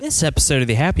This episode of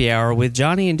the Happy Hour with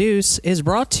Johnny and Deuce is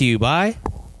brought to you by...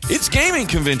 It's gaming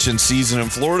convention season in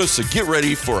Florida, so get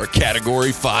ready for a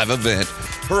Category 5 event.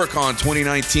 Huracan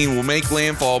 2019 will make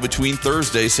landfall between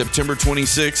Thursday, September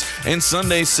 26th and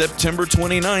Sunday, September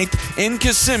 29th in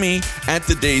Kissimmee at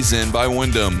the Days Inn by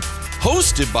Wyndham.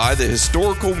 Hosted by the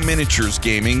Historical Miniatures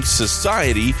Gaming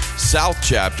Society South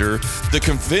Chapter, the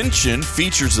convention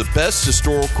features the best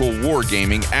historical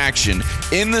wargaming action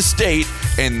in the state,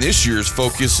 and this year's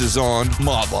focus is on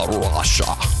Mother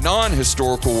Russia.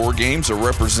 Non-historical war games are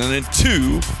represented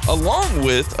too, along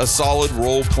with a solid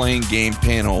role-playing game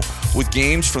panel with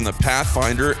games from the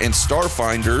Pathfinder and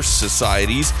Starfinder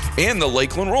societies and the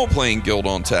Lakeland Role-Playing Guild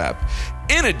on tap.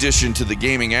 In addition to the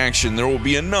gaming action, there will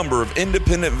be a number of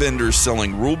independent vendors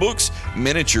selling rulebooks,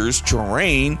 miniatures,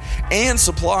 terrain, and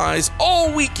supplies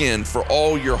all weekend for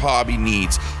all your hobby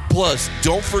needs. Plus,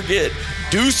 don't forget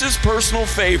Deuce's personal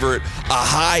favorite, a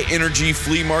high-energy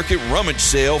flea market rummage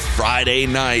sale Friday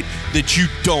night that you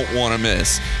don't want to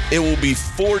miss. It will be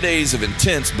 4 days of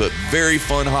intense but very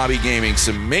fun hobby gaming,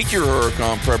 so make your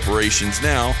Huracan preparations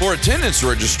now. For attendance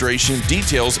registration,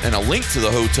 details, and a link to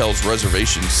the hotel's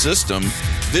reservation system,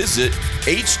 visit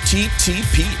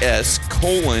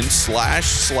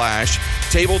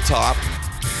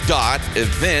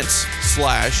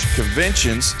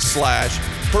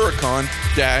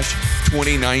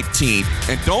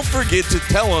And don't forget to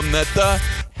tell them that the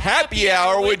Happy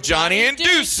Hour with Johnny and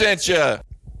Deuce sent you.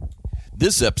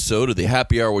 This episode of the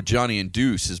Happy Hour with Johnny and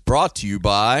Deuce is brought to you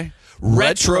by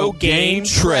Retro Game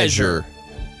Treasure.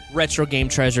 Retro Game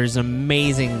Treasure is an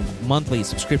amazing monthly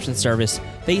subscription service.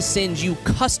 They send you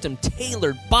custom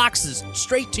tailored boxes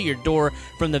straight to your door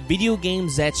from the video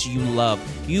games that you love.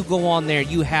 You go on there,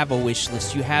 you have a wish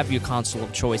list, you have your console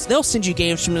of choice. They'll send you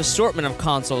games from an assortment of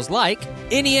consoles like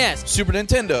NES, Super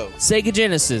Nintendo, Sega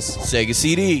Genesis, Sega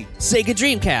CD, Sega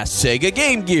Dreamcast, Sega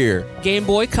Game Gear, Game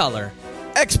Boy Color,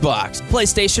 Xbox,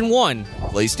 PlayStation 1,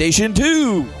 PlayStation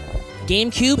 2,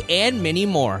 GameCube, and many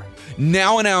more.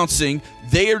 Now announcing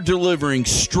they are delivering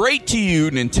straight to you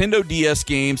Nintendo DS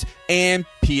games and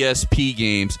PSP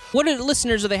games. What do the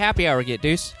listeners of the Happy Hour get,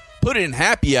 Deuce? Put in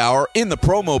Happy Hour in the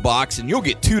promo box and you'll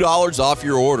get $2 off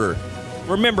your order.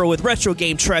 Remember, with Retro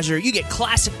Game Treasure, you get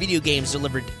classic video games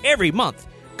delivered every month.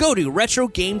 Go to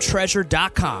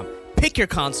RetroGameTreasure.com. Pick your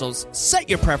consoles, set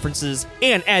your preferences,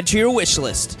 and add to your wish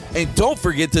list. And don't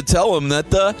forget to tell them that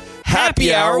the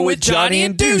Happy Hour with Johnny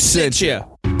and Deuce sent you.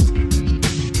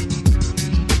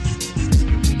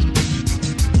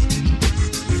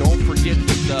 Don't forget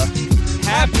the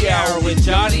Happy Hour with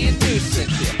Johnny and Deuce sent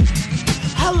you.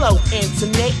 Hello,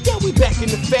 Internet. Yeah, we back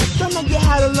in effect. I know you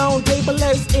had a long day, but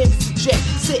let's interject.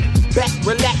 Sit back,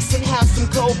 relax, and have some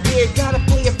cold beer. Gotta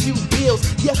pay a few bills.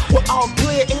 Yeah, we're all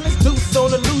clear, and it's Deuce on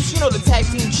the loose. You know the tag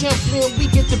team champs, man. We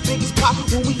get the biggest pop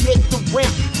when we hit the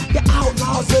ramp. The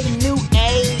outlaws of the new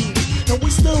age, and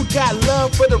we still got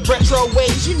love for the retro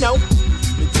ways. You know,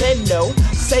 Nintendo,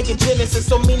 Sega Genesis,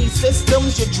 so many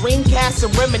systems, your Dreamcast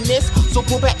and reminisce. So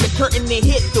pull back the curtain and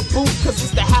hit the booth, cause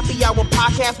it's the Happy Hour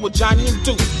podcast with Johnny and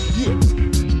Deuce. Yeah.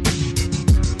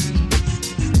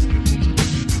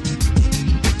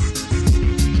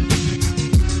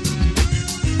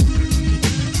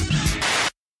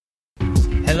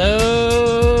 Hello,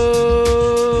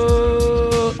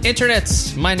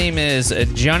 internets. My name is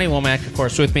Johnny Womack. Of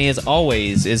course, with me, as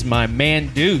always, is my man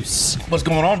Deuce. What's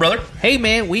going on, brother? Hey,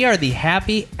 man, we are the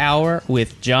Happy Hour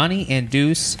with Johnny and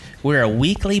Deuce. We're a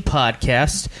weekly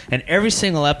podcast, and every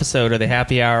single episode of the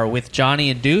Happy Hour with Johnny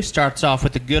and Deuce starts off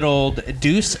with the good old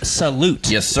Deuce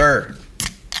salute. Yes, sir.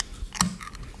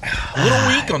 A little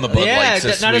weak on the Bud Lights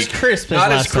this not week. as crisp as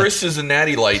Not last as crisp as the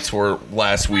Natty Lights were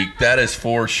last week. That is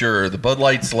for sure. The Bud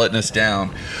Lights letting us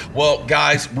down. Well,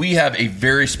 guys, we have a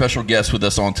very special guest with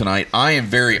us on tonight. I am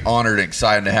very honored and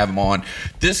excited to have him on.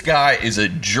 This guy is a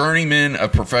journeyman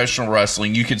of professional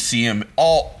wrestling. You can see him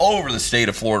all over the state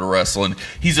of Florida wrestling.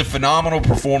 He's a phenomenal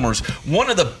performer. One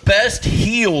of the best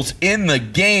heels in the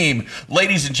game.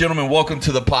 Ladies and gentlemen, welcome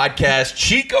to the podcast,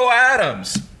 Chico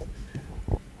Adams.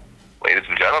 Ladies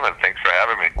and gentlemen, thanks for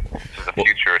having me. This is the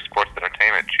future of sports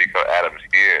entertainment. Chico Adams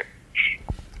here.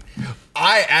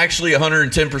 I actually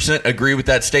 110% agree with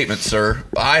that statement, sir.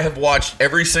 I have watched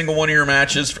every single one of your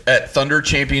matches at Thunder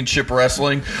Championship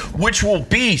Wrestling, which will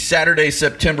be Saturday,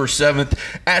 September 7th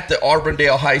at the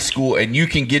Auburndale High School, and you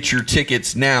can get your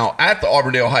tickets now at the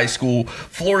Auburndale High School.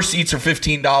 Floor seats are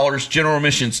 $15, general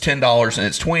admission's $10, and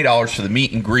it's $20 for the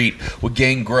meet and greet with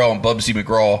Gangrel and Bubsy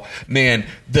McGraw. Man,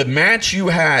 the match you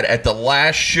had at the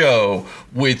last show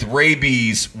with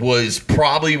Rabies was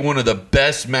probably one of the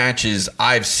best matches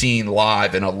I've seen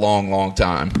live in a long, long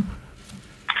time.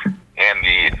 And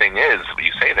thing is,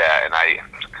 you say that, and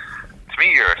to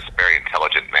me, you're a very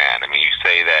intelligent man. I mean, you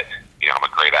say that, I'm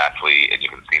a great athlete, and you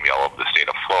can see me all over the state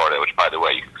of Florida, which, by the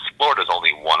way, Florida is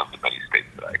only one of the many states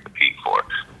that I compete for.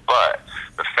 But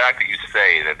the fact that you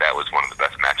say that that was one of the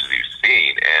best matches you've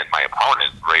seen, and my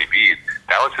opponent, Ray Bees,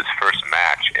 that was his first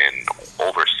match in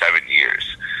over 7 years.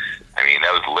 I mean,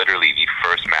 that was literally the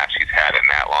first match he's had in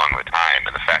that long of a time,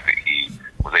 and the fact that he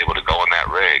was able to go in that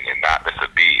ring and not miss a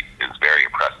beat is very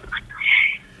impressive.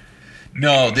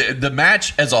 No, the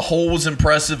match as a whole was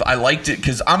impressive. I liked it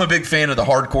because I'm a big fan of the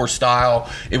hardcore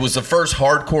style. It was the first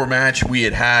hardcore match we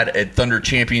had at Thunder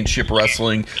Championship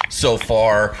Wrestling so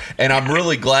far, and I'm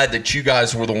really glad that you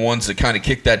guys were the ones that kind of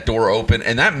kicked that door open.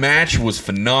 And that match was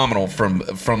phenomenal from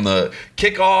the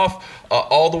kickoff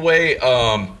all the way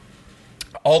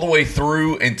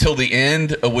through until the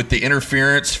end with the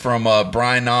interference from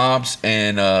Brian Knobbs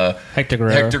and Hector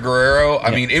Guerrero.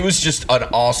 I mean, it was just an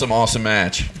awesome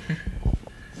match.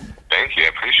 Thank you.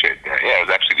 I appreciate that. Yeah, it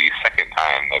was actually the second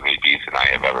time that Ray Bees and I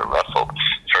have ever wrestled.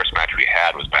 The first match we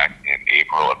had was back in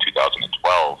April of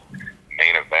 2012,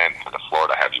 main event for the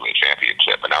Florida Heavyweight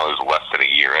Championship, and I was less than a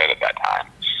year in at that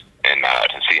time. And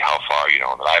to see how far,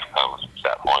 that I've come since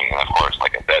that point, and of course,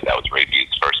 like I said, that was Ray Bees'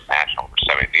 first match in over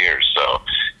 7 years, so,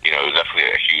 it was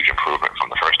definitely a huge improvement from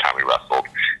the first time we wrestled.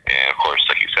 And of course,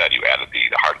 like you said, you added the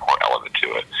hardcore element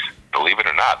to it. Believe it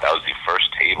or not, that was the first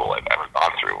table I've ever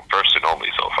gone through, first and only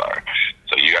so far.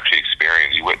 So you actually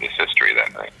witnessed history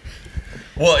that night.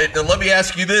 Well, let me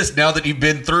ask you this: now that you've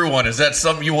been through one, is that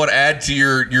something you want to add to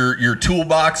your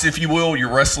toolbox, if you will,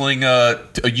 your wrestling a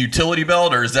utility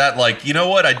belt, or is that like, you know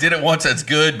what, I did it once, that's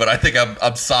good, but I think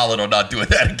I'm solid on not doing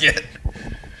that again?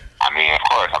 I mean, of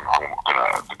course,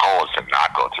 the goal is to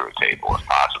not go through a table if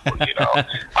possible,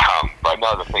 But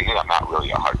no, the thing is, I'm not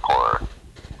really a hardcore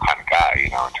kind of guy,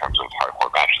 in terms of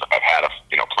hardcore matches. I've had,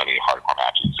 plenty of hardcore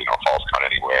matches, Falls Count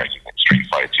Anywhere, street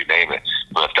fights, you name it,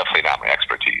 but that's definitely not my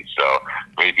expertise. So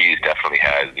Ray Bees definitely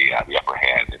has the upper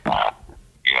hand, and,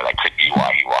 that could be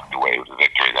why he walked away with a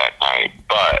victory that night.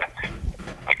 But,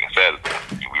 like I said,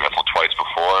 we wrestled twice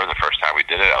before. The first time we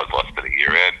did it, I was less than a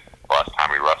year in. The last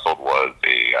time we wrestled was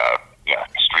a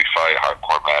street fight,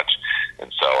 hardcore match.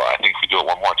 And so I think if we do it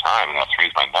one more time, and 3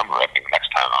 is my number, I think the next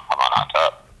time I'll come on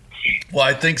top. Well,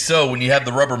 I think so. When you have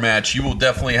the rubber match, you will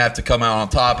definitely have to come out on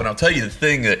top. And I'll tell you the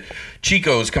thing that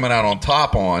Chico is coming out on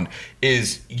top on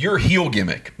is your heel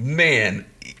gimmick. Man,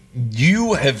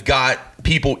 you have got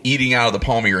people eating out of the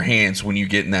palm of your hands when you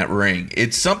get in that ring.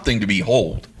 It's something to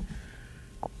behold.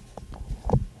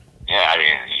 Yeah, I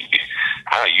mean,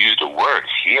 I don't use the word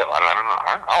heel. I don't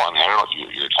know what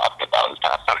you're talking about. It's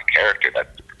not a character.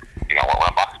 That's, when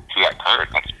I'm walking through that curtain,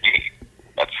 that's me.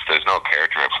 There's no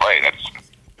character at play. That's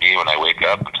me when I wake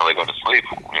up until I go to sleep,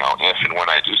 if and when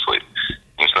I do sleep.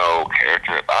 There's no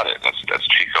character about it. That's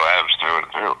Chico Adams through and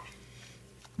through.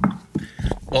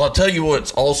 Well, I'll tell you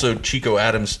what's also Chico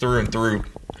Adams through and through.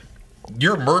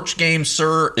 Your merch game,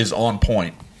 sir, is on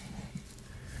point.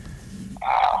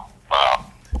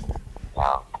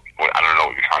 I don't know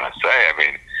what you're trying to say. I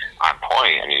mean, on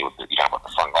point. I mean, you talk about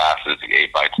the sunglasses, the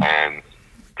 8x10,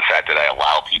 the fact that I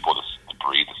allow people to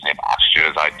breathe the same oxygen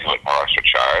as I do at no extra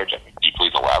charge. I mean, can you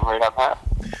please elaborate on that?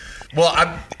 Well,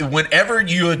 whenever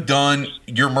you have done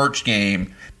your merch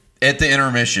game at the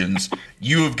intermissions,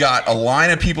 you have got a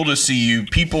line of people to see you.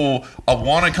 People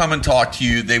want to come and talk to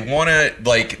you. They want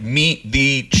to meet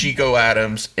the Chico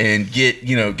Adams and get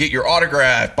your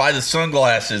autograph, buy the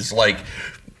sunglasses.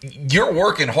 You're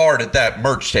working hard at that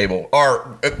merch table.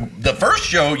 The first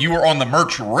show you were on the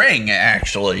merch ring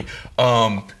actually,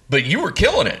 but you were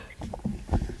killing it.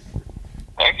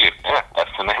 Thank you. Yeah, that's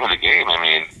the name of the game. I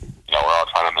mean, we're all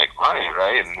trying to make money,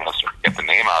 right? And sort of get the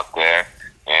name out there.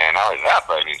 And not only that,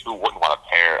 but I mean, who wouldn't want a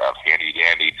pair of handy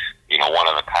dandy, one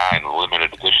of a kind,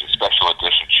 limited edition, special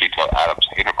edition Chico Adams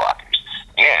hater blockers,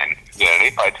 and get an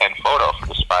 8x10 photo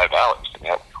for just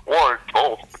 $5, or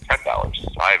both for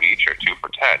 $10, 5 each or 2 for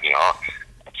 10.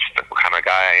 That's the kind of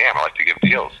guy I am. I like to give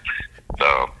deals.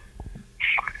 So.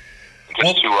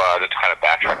 Just to kind of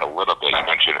backtrack a little bit, you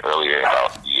mentioned earlier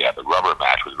about the rubber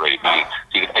match with Ray B.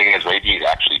 See, the thing is, Ray B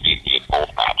actually beat me in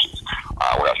both matches.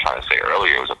 What I was trying to say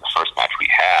earlier was that the first match we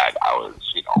had, I was,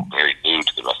 very new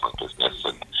to the wrestling business,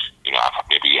 and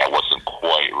maybe I wasn't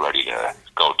quite ready to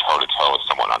go toe-to-toe with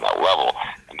someone on that level.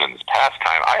 And then this past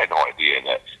time, I had no idea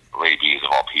that Ray B,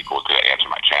 of all people, was going to answer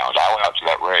my challenge. I went out to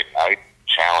that ring. I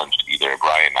challenged either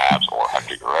Brian Knobbs or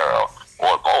Hector Guerrero,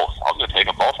 or both. I was going to take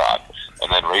them both on. And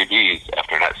then Ray Bees,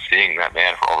 after not seeing that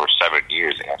man for over 7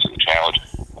 years, answered the challenge.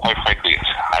 Quite frankly,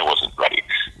 I wasn't ready.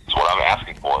 So what I'm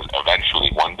asking for is eventually,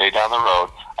 one day down the road,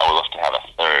 I would love to have a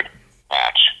third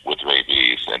match with Ray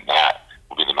Bees. And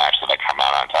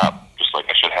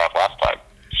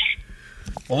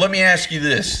Well, let me ask you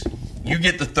this. You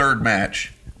get the third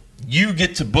match. You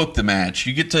get to book the match.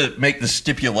 You get to make the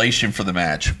stipulation for the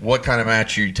match. What kind of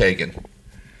match are you taking? It's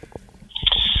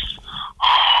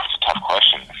a tough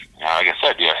question. Like I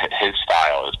said, his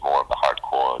style is more of the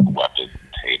hardcore weapon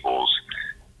tables.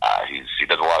 He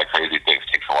does a lot of crazy things,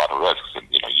 takes a lot of risks, and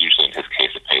usually in his case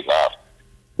it pays off.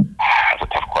 That's a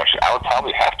tough question. I would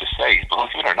probably have to say, believe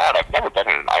it or not, I've never been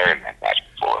in an Iron Man match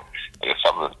before. Like it's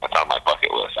something that's on my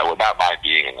bucket list. I would not mind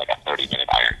being in like a 30-minute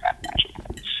Iron Man match.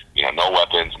 No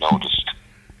weapons, no just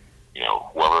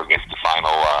whoever gets the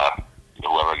final,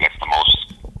 whoever gets the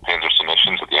most pins or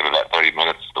submissions at the end of that 30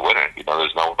 minutes is the winner.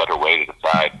 There's no better way to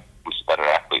decide who's a better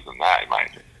athlete than that, in my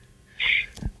opinion.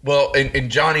 Well,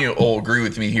 and Johnny will agree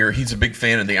with me here. He's a big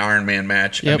fan of the Iron Man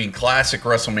match. Yep. I mean, classic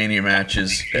WrestleMania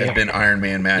matches have been Iron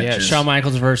Man matches. Yeah, Shawn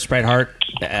Michaels versus Bret Hart,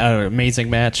 amazing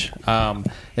match.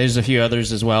 There's a few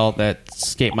others as well that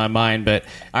escape my mind, but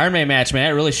Iron Man match,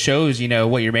 man, it really shows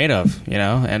what you're made of,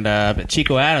 And but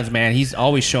Chico Adams, man, he's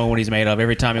always showing what he's made of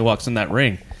every time he walks in that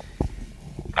ring.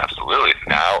 Absolutely,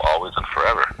 now, always, and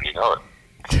forever. You know it.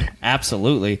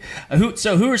 Absolutely. Who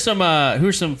are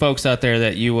some folks out there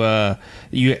that you I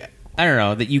don't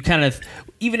know, that you kind of,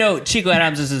 even though Chico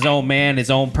Adams is his own man, his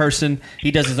own person,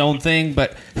 he does his own thing,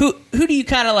 but who do you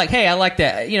kind of like, hey, I like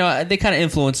that, they kind of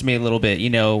influenced me a little bit,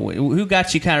 who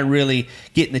got you kind of really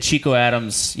getting the Chico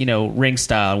Adams, ring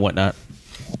style and whatnot?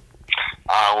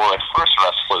 Well, the first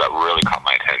wrestler that really caught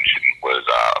my attention was,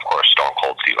 of course, Stone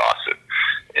Cold Steve Austin.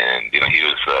 And, he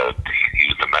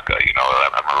was the mecca,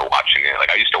 I remember watching it.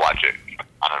 Like, I used to watch it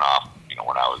on and off,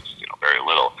 when I was, very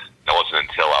little. It wasn't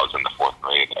until I was in the 4th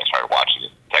grade that I started watching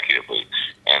it consecutively.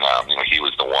 And, he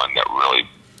was the one that really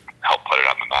helped put it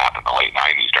on the map in the late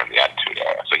 90s during the Attitude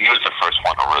Era. So he was the first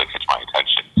one to really catch my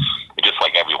attention. And just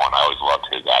like everyone, I always loved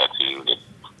his attitude and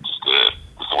just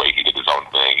the way he did his own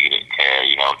thing. He didn't care,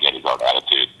 he had his own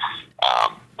attitude.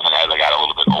 And then as I got a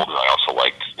little bit older, I also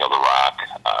liked, The Rock,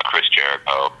 Chris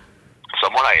Jericho.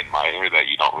 Someone I admire that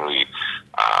you don't really,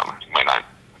 you might not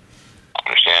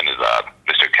understand is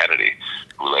Mr. Kennedy,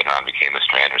 who later on became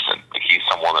Mr. Anderson. Like, he's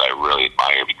someone that I really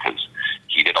admire because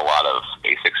he did a lot of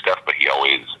basic stuff, but he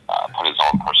always put his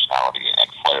own personality and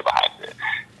flair behind it.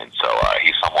 And so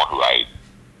he's someone who I,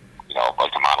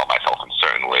 like to model myself in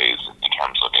certain ways in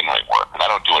terms of in-ring work. And I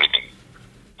don't do anything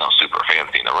super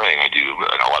fancy in the ring. I do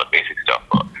a lot of basic stuff,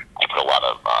 but I put a lot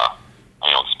of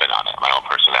my own spin on it, my own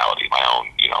personality, my own,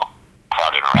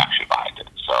 crowd interaction behind it.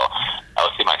 So I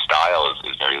would say my style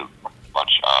is very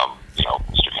much,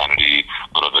 Mr. Kennedy,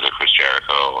 a little bit of Chris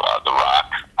Jericho, The Rock.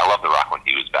 I love The Rock when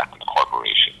he was back in the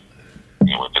corporation,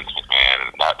 with Vince McMahon,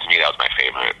 and to me that was my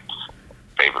favorite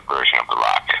version of The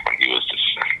Rock, when he was just,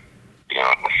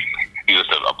 he was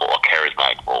a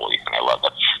charismatic bully, and I love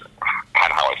that's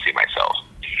kind of how I see myself.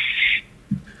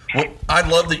 Well, I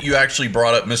love that you actually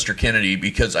brought up Mr. Kennedy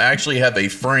because I actually have a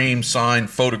frame signed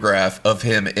photograph of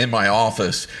him in my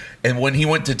office. And when he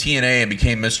went to TNA and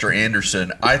became Mr.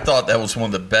 Anderson, I thought that was one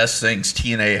of the best things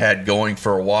TNA had going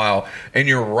for a while. And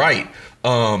you're right.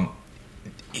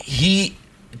 He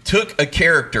took a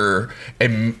character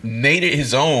and made it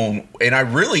his own. And I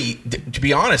really, to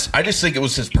be honest, I just think it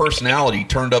was his personality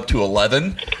turned up to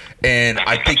 11. And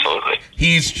I think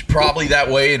he's probably that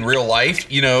way in real life,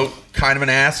 kind of an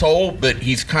asshole, but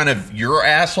he's kind of your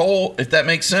asshole, if that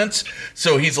makes sense.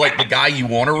 So he's like the guy you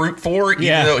want to root for,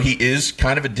 even though he is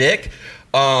kind of a dick.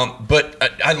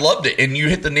 But I loved it, and you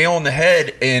hit the nail on the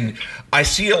head, and I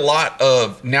see a lot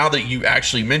of, now that you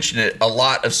actually mention it, a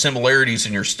lot of similarities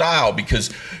in your style,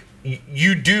 because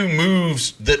you do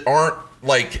moves that aren't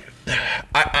like,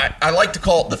 I like to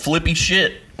call it the flippy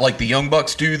shit, like the Young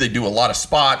Bucks do. They do a lot of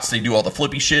spots. They do all the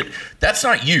flippy shit. That's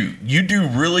not you. You do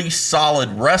really solid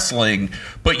wrestling,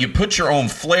 but you put your own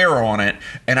flair on it,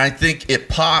 and I think it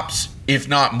pops, if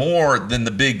not more, than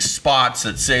the big spots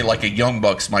that, say, like a Young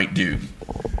Bucks might do.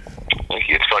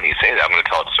 It's funny you say that. I'm going to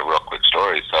tell just a real quick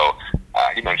story. So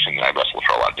you mentioned that I wrestled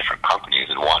for a lot of different companies,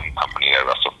 and one company I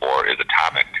wrestled for is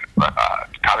Atomic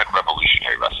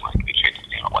Revolutionary Wrestling. They changed the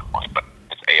name at one point, but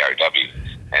it's ARW.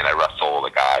 And I wrestled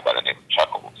a guy by the name of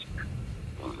Chuckles,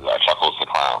 Chuckles the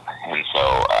Clown. And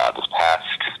so this past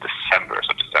December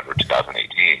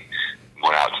 2018, we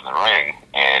went out to the ring,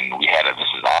 and we had a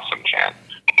 "This is awesome" chant.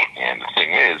 And the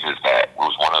thing is that it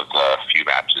was one of the few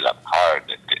matches on the card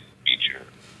that didn't feature,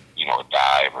 a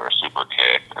dive or a super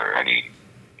kick or any,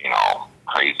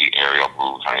 crazy aerial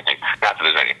moves or anything. Not that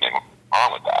there's anything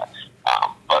wrong with that.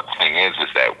 But the thing is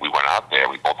that we went out there.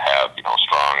 We both have,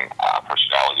 strong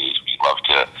personalities. We love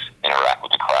to interact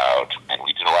with the crowd, and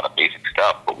we did a lot of basic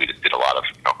stuff, but we just did a lot of,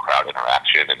 crowd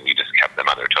interaction, and we just kept them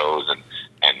on their toes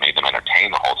and made them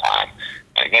entertain the whole time.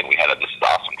 And again, we had a "This is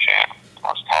awesome" chant.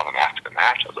 I was telling them after the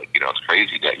match, I was like, it's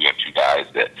crazy that you have two guys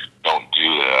that don't do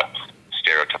the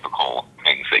stereotypical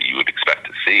things that you would expect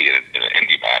to see in an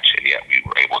indie match, and yet we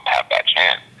were able to have that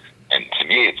chant. And to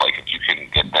me, it's like if you can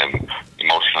get them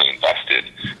emotionally invested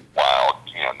while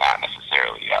not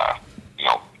necessarily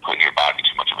putting your body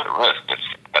too much of it at risk,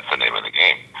 that's the name of the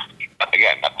game.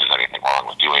 Again, not that there's anything wrong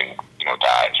with doing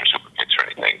dives or super kicks or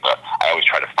anything, but I always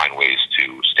try to find ways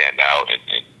to stand out and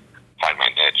find my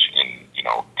niche and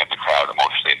get the crowd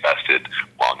emotionally invested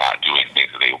while not doing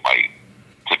things that they might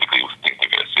typically think they're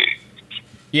going to see.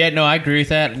 Yeah, no, I agree with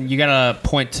that. And you got to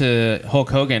point to Hulk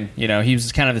Hogan. He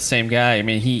was kind of the same guy. I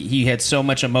mean, he had so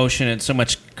much emotion and so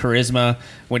much charisma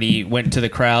when he went to the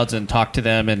crowds and talked to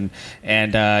them, and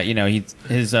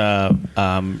his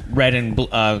red and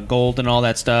gold and all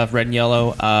that stuff, red and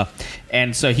yellow.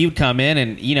 And so he would come in,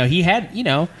 and he had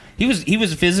he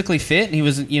was physically fit and he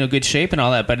was good shape and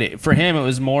all that, but for him it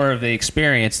was more of the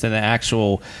experience than the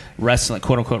actual wrestling,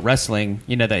 quote unquote wrestling,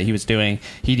 that he was doing.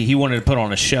 He wanted to put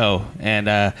on a show, and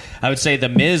I would say the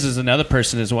Miz is another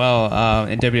person as well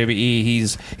in WWE.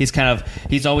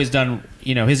 He's always done,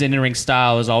 his in-ring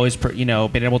style has always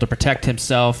been able to protect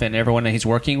himself and everyone that he's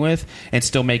working with and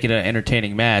still make it an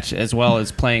entertaining match as well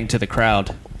as playing to the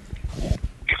crowd.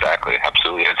 Exactly,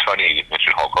 absolutely. It's funny you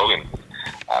mentioned Hulk Hogan.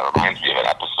 Reminds me of an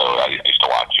episode I used to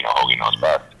watch, Hogan Knows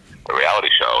Best, the reality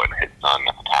show, and his son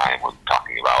at the time was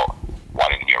talking about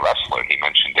wanting to be a wrestler, and he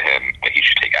mentioned to him that he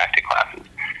should take acting classes.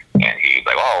 And he's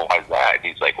like, "Oh, why is that?" And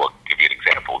he's like, "Well, I'll give you an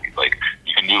example." He's like,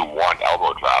 "You can do one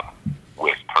elbow drop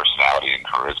with personality and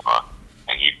charisma,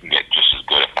 and you can get just as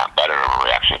good, if not better, of a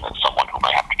reaction than someone who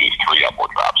might have to do 3 elbow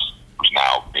drops, who's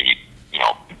now maybe,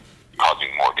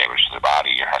 causing more damage to their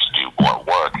body or has to do more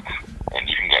work. And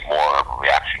you can get more of a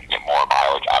reaction, get more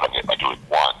mileage out of it by doing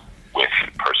one with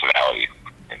personality."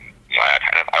 And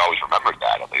I always remembered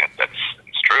that. I think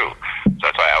it's true. So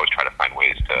that's why I always try to find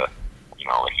ways to,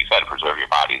 like you said, preserve your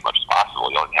body as much as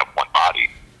possible. You only have one body.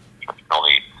 You can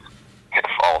only hit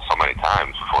fall so many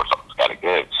times before something's got to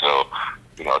give. So,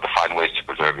 to find ways to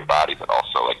preserve your body, but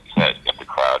also, like you said, get the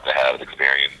crowd to have an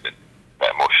experience and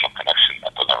that emotional connection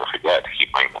that they'll never forget.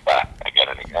 Keep bringing them back again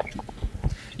and again.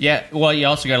 Yeah, well, you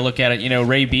also got to look at it.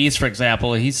 Ray Bees, for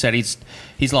example, he said he's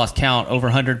lost count over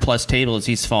 100 plus tables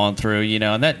he's fallen through.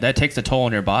 And that takes a toll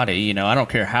on your body. I don't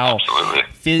care how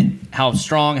fit, how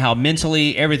strong, how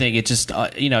mentally, everything. It just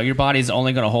your body's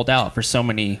only going to hold out for so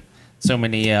many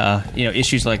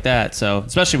issues like that. So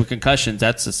especially with concussions,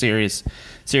 that's a serious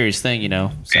thing.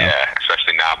 So. Yeah,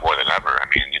 especially now more than ever. I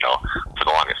mean, for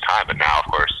the longest time, but now,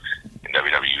 of course, in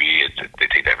WWE, they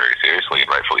take that very seriously, and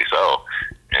rightfully so.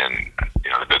 And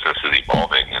the business is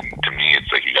evolving, and to me,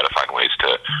 it's like you got to find ways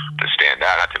to stand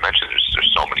out. Not to mention,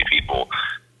 there's so many people,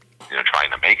 trying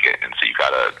to make it, and so you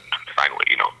got to find what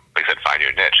like I said, find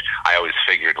your niche. I always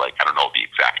figured, I don't know the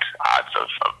exact odds of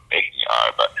making it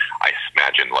are, but I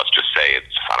imagine, let's just say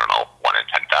it's 1 in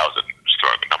 10,000. Just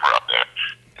throwing a number up there,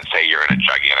 and say you're in a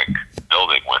gigantic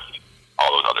building with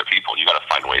all those other people. You got to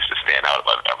find ways to stand out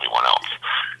above everyone else,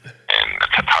 and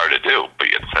that's hard to do. But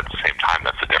at the same time,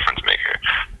 that's the difference maker.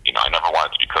 I never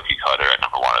wanted to be cookie cutter. I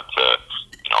never wanted to,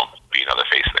 be another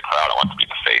face in the crowd. I wanted to be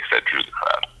the face that drew the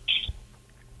crowd.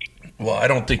 Well, I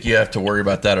don't think you have to worry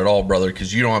about that at all, brother,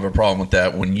 because you don't have a problem with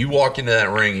that. When you walk into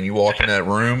that ring and you walk in that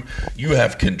room, you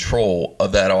have control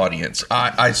of that audience.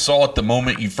 I saw it the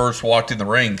moment you first walked in the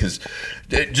ring, because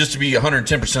just to be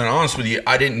 110% honest with you,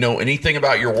 I didn't know anything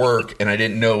about your work, and I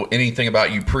didn't know anything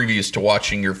about you previous to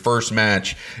watching your first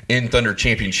match in Thunder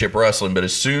Championship Wrestling. But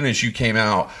as soon as you came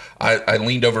out, I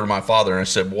leaned over to my father and I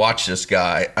said, "Watch this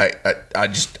guy.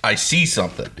 I see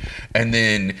something." And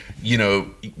then,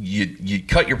 you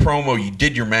cut your promo, you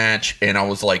did your match, and I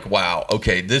was like, wow,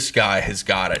 okay, this guy has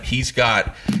got it. He's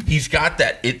got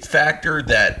that it factor,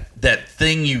 that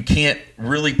thing you can't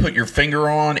really put your finger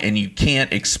on and you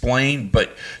can't explain,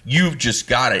 but you've just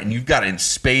got it, and you've got it in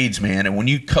spades, man. And when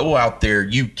you go out there,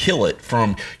 you kill it,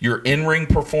 from your in-ring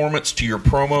performance to your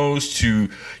promos to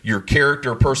your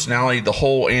character personality, the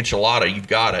whole enchilada. You've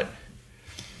got it.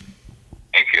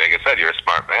 Thank you. Like I said, you're a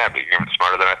smart man, but you're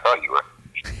smarter than I thought you were.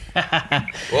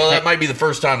 Well, that might be the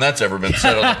first time that's ever been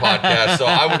said on the podcast, so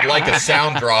I would like a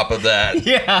sound drop of that.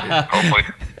 Yeah.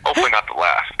 Hopefully not the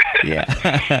last. Yeah.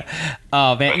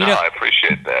 Oh, man. But I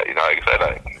appreciate that. Like I said,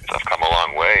 I've come a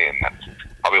long way, and that's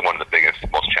probably one of the biggest,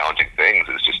 most challenging things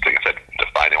is just, like I said, to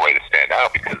find a way to stand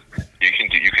out, because you can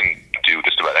do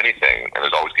just about anything, and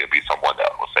there's always going to be someone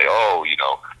that will say, "Oh,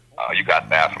 you got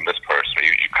that from this person, or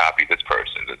you copied this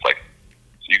person." It's like,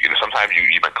 sometimes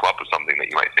you might come up with something that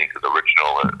you might think is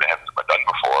original or that hasn't been done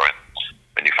before,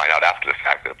 and you find out after the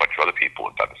fact that a bunch of other people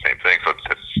have done the same thing. So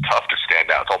it's tough to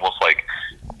stand out. It's almost like,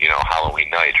 Halloween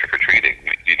night, trick-or-treating.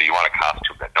 You want a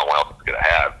costume that no one else is going to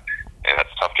have, and that's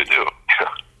tough to do.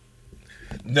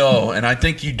 No, and I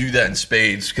think you do that in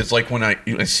spades because, like, when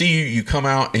I see you come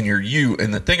out and you're you.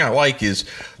 And the thing I like is,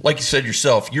 like you said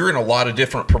yourself, you're in a lot of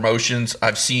different promotions.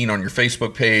 I've seen on your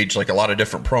Facebook page, like, a lot of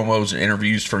different promos and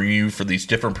interviews from you for these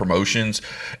different promotions.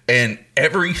 And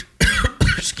every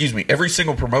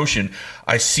single promotion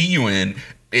I see you in,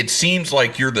 it seems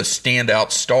like you're the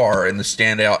standout star and the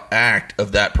standout act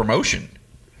of that promotion.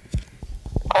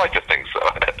 I like to think so.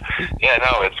 Yeah,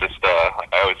 no, it's just, I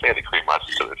always say the cream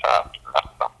rises to the top.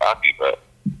 Not cocky, but,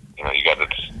 you got to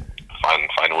just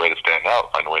find a way to stand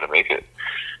out, find a way to make it,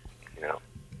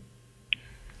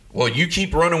 Well, you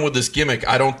keep running with this gimmick.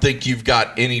 I don't think you've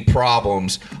got any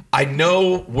problems. I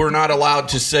know we're not allowed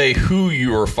to say who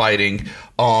you are fighting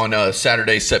on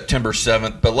Saturday, September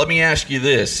 7th, but let me ask you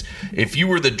this. If you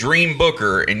were the dream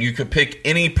booker and you could pick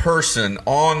any person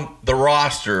on the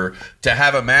roster to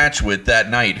have a match with that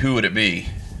night, who would it be?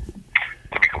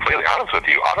 To be completely honest with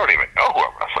you, I don't even know who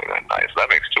I'm wrestling that night, so that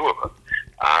makes two of us.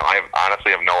 I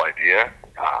honestly have no idea.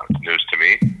 It's news to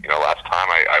me. Last time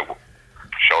I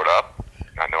showed up,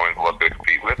 not knowing who I was going to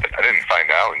compete with. I didn't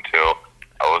find out until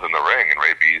I was in the ring and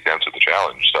Ray Bees answered the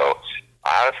challenge. So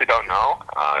I honestly don't know.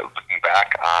 Looking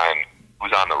back on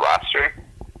who's on the roster,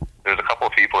 there's a couple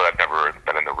of people that I've never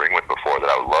been in the ring with before that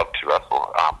I would love to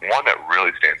wrestle. One that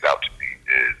really stands out to me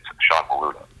is Sean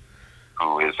Maluda,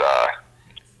 who is,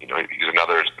 he's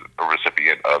another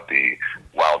recipient of the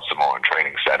Wild Samoan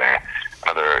Training Center.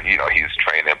 Another, he's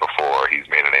trained there before. He's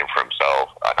made a name for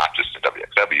himself, not just in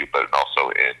WXW, but also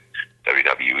in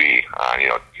WWE.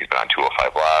 He's been on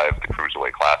 205 Live, the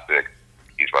Cruiserweight Classic.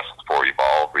 He's wrestled for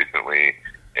Evolve recently.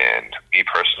 And me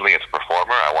personally, as a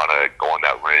performer, I want to go in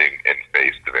that ring and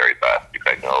face the very best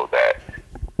because I know that,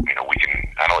 we can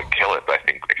not only kill it, but I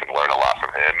think I can learn a lot from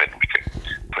him and we can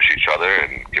push each other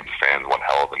and give the fans one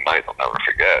hell of a night they'll never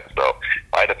forget. So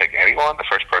if I had to pick anyone, the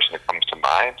first person that comes to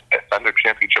mind at Thunder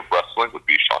Championship Wrestling would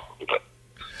be Sean Maluda.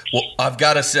 Well, I've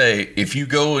got to say, if you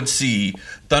go and see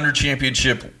Thunder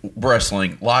Championship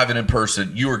Wrestling live and in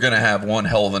person, you are going to have one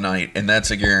hell of a night, and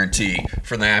that's a guarantee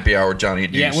from the Happy Hour with Johnny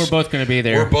and Deuce. Yeah, we're both going to be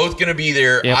there. We're both going to be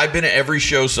there. Yep. I've been at every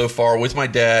show so far with my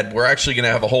dad. We're actually going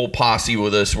to have a whole posse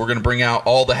with us. We're going to bring out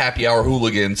all the Happy Hour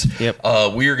hooligans. Yep.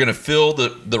 We are going to fill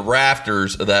the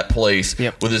rafters of that place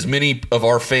with as many of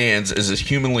our fans as is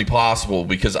humanly possible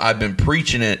because I've been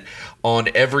preaching it on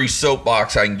every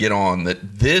soapbox I can get on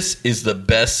that this is the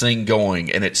best thing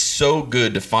going, and it's so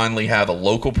good to finally have a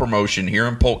local promotion here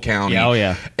in Polk County. Yeah, oh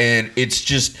yeah. And it's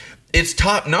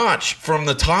top notch from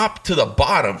the top to the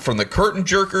bottom, from the curtain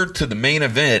jerker to the main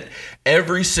event.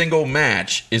 Every single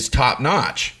match is top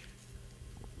notch.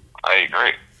 I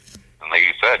agree. And like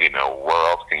you said, where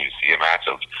else can you see a match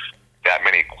of that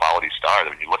many quality stars?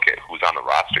 When you look at who's on the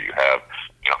roster, you have,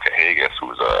 Cahagas,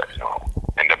 who's a,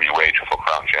 NWA Triple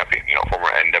Crown champion, former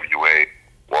NWA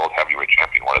World Heavyweight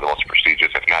Champion, one of the most prestigious,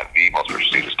 if not the most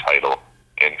prestigious title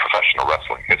in professional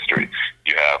wrestling history.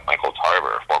 You have Michael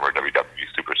Tarver, former WWE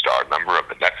superstar, member of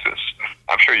the Nexus.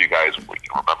 I'm sure you guys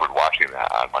remembered watching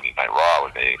that on Monday Night Raw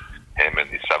when him and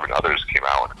the 7 others came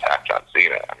out and attacked John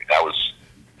Cena. I mean, I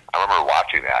remember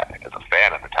watching that as a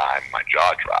fan at the time. My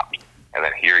jaw dropped. And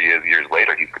then here he is, years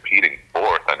later, he's competing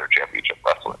for Thunder Championship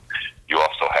Wrestling. You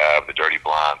also have the Dirty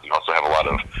Blondes. You also have a lot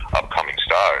of upcoming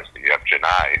stars. You have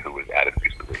Janai, who was added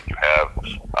recently. You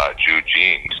have Jude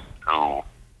Jeans, who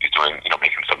is doing,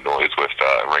 making some noise with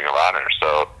Ring of Honor.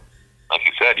 So, like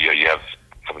you said, you have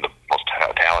some of the most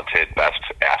talented, best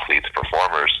athletes,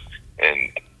 performers,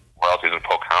 and where else in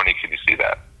Polk County can you see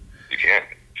that? You can't.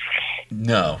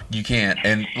 No, you can't.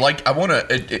 And I want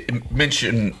to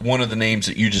mention one of the names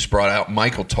that you just brought out,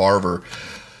 Michael Tarver.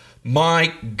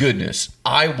 My goodness,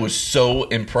 I was so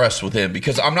impressed with him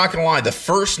because I'm not going to lie, the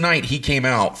first night he came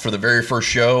out for the very first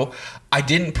show, I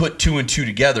didn't put 2 and 2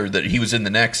 together that he was in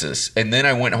the Nexus. And then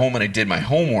I went home and I did my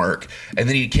homework, and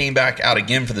then he came back out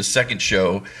again for the second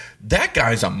show. That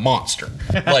guy's a monster.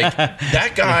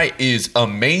 That guy is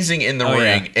amazing in the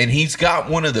ring, and he's got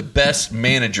one of the best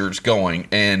managers going.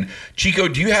 And Chico,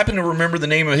 do you happen to remember the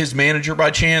name of his manager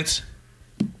by chance?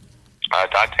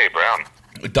 Dante Brown.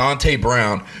 Dante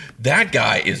Brown. That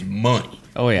guy is money.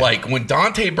 Oh, yeah. When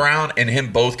Dante Brown and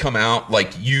him both come out,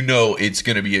 it's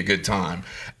going to be a good time.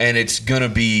 And it's going to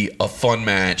be a fun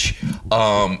match.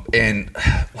 And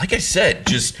like I said,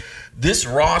 just this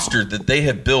roster that they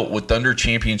have built with Thunder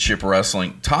Championship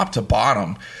Wrestling, top to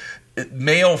bottom,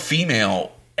 male,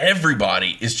 female,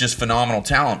 everybody is just phenomenal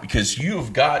talent because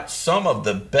you've got some of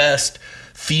the best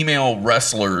female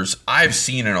wrestlers I've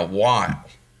seen in a while.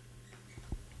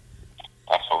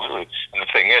 Absolutely. And the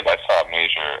thing is, I saw a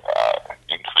major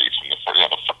increase in the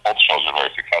both shows are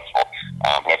very successful,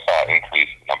 but I saw an increase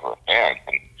in the number of fans.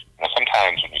 And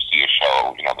sometimes when you see a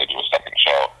show, they do a second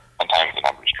show, sometimes the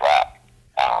numbers drop.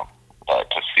 But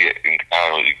to see it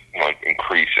not only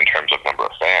increase in terms of number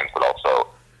of fans, but also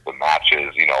the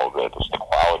matches, the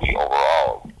quality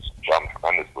overall jumped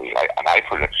tremendously.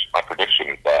 My prediction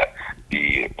is that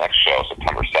the next show,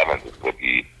 September 7th, is going to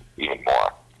be even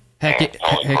more. Heck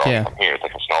yeah. From here, it's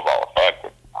like a snowball effect.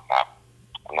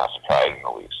 I'm not surprised in the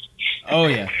least. Oh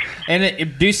yeah,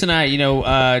 and Deuce and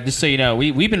I, just so you know,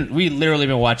 we literally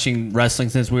been watching wrestling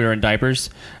since we were in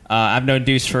diapers. I've known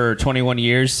Deuce for 21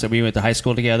 years, so we went to high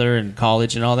school together and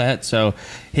college and all that. So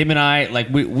him and I,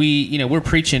 we're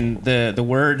preaching the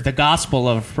word, the gospel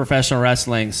of professional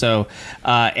wrestling. So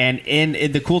and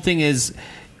the cool thing is,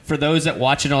 for those that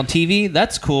watch it on TV,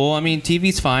 that's cool. I mean,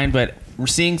 TV's fine, but we're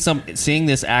seeing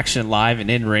this action live and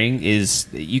in ring is,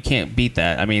 you can't beat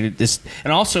that. I mean,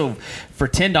 and also for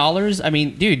 $10, I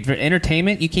mean, dude, for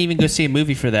entertainment, you can't even go see a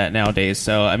movie for that nowadays.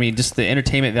 So I mean, just the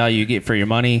entertainment value you get for your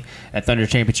money at Thunder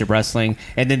Championship Wrestling,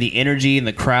 and then the energy and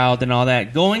the crowd and all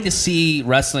that. Going to see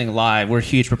wrestling live, we're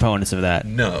huge proponents of that.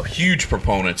 No, huge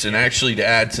proponents. And actually, to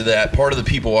add to that, part of the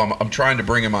people I'm trying to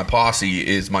bring in my posse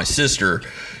is my sister.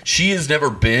 She has never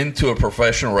been to a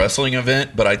professional wrestling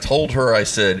event, but I told her, I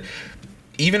said,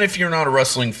 even if you're not a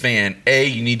wrestling fan, A,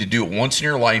 you need to do it once in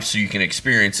your life so you can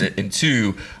experience it. And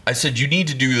two, I said, you need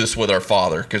to do this with our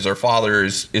father, because our father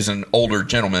is an older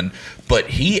gentleman, but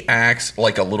he acts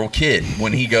like a little kid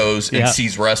when he goes and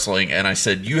sees wrestling. And I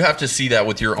said, you have to see that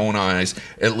with your own eyes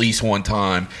at least one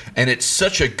time. And it's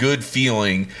such a good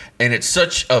feeling, and it's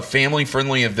such a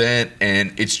family-friendly event,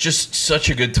 and it's just such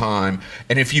a good time.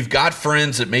 And if you've got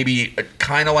friends that maybe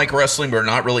kind of like wrestling but are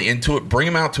not really into it, bring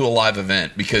them out to a live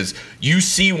event, because you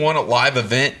see one at live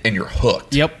event and you're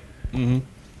hooked. Yep. Mm-hmm.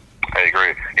 I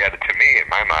agree. Yeah, to me, in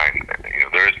my mind,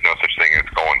 there is no such thing as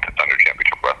going to Thunder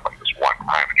Championship Wrestling just one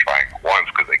time and trying once,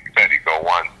 because they said you go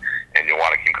once and you'll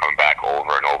want to keep coming back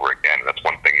over and over again. And that's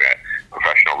one thing that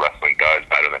professional wrestling does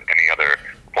better than any other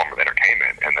form of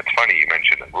entertainment. And it's funny you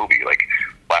mentioned the movie. Like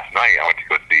last night, I went to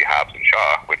go see Hobbs and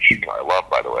Shaw, which I love,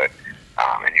 by the way.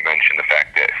 And you mentioned the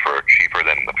fact that for cheaper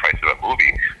than the price of a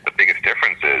movie, the biggest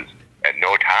difference is at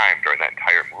no time during that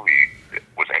entire movie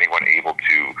was anyone able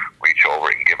to reach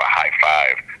over and give a high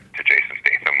five to Jason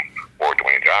Statham or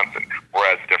Dwayne Johnson.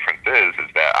 Whereas the difference is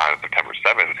that on September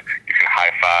 7th, you can high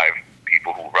five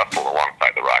people who wrestled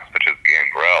alongside The Rock, such as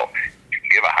Gangrel. You can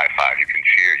give a high five, you can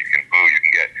cheer, you can boo, you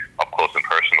can get up close and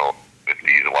personal with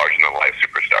these larger-than-life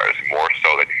superstars, more so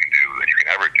than you can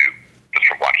ever do just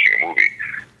from watching a movie.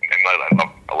 And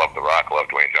I love The Rock, I love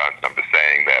Dwayne Johnson. I'm just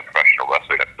saying that professional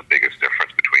wrestling, that's the biggest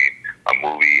difference between a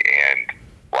movie and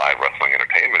live wrestling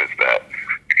entertainment, is that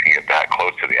you can get that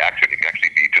close to the action. You can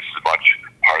actually be just as much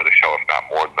part of the show, if not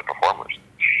more, than the performers.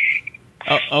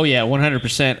 Oh yeah,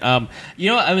 100%.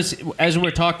 As we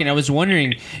were talking, I was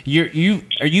wondering, you've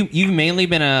mainly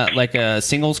been a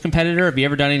singles competitor. Have you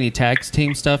ever done any tag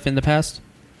team stuff in the past?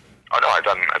 Oh no, I've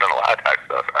done a lot of tag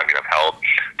stuff. I mean, I've held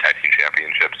tag team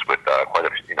championships with quite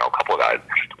a couple of guys.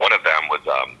 One of them was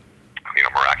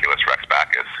Miraculous Rex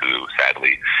Backus, who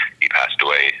sadly he passed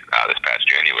away this past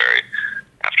January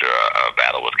after a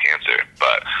battle with cancer.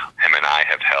 But him and I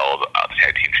have held the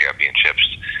tag team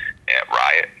championships at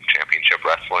Riot Championship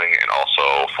Wrestling and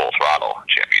also Full Throttle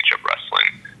Championship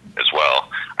Wrestling as well.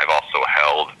 I've also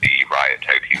held the Riot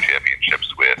Tag Team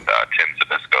Championships with Tim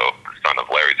Zbyszko, the son of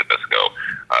Larry Zbyszko,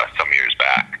 some years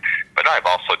back. But I've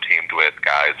also teamed with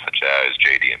guys such as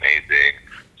JD Amazing,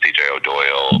 CJ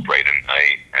O'Doyle, Braden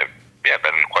Knight. I've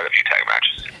been in quite a few tag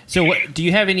matches. So do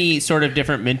you have any sort of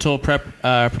different mental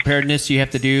preparedness you have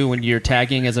to do when you're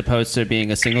tagging as opposed to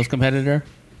being a singles competitor?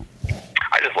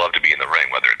 I just love to be in the ring,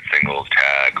 whether it's singles,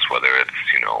 tags, whether it's,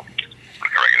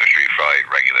 like a regular street fight,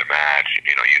 regular match,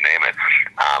 you name it.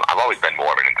 I've always been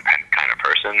more of an independent kind of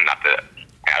person. Not that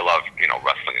I love,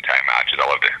 wrestling and tag matches. I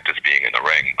love just being in the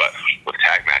ring. But with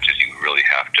tag matches, you really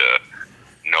have to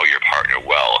know your partner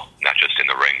well, not just in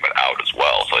the ring, but out as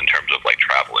well. So in terms of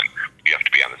traveling, you have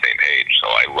to be on the same page. So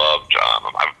I loved,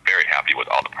 I'm very happy with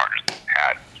all the partners that we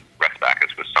had. Rex Backus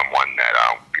was someone that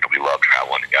we loved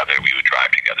traveling together. We would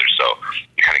drive together, so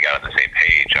we kind of got on the same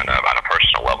page on a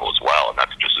personal level as well, and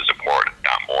that's just as important,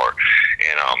 not more.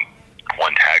 And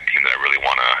one tag team that I really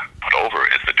want to put over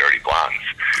is the Dirty Blondes,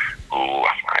 who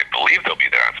I believe they'll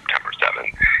be there on September 7th.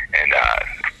 And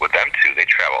with them two, they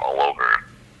travel all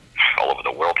over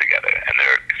the world together, and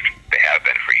they have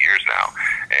been for years now.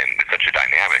 And it's such a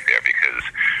dynamic there because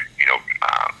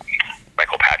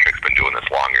Michael Patrick's been doing this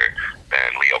longer than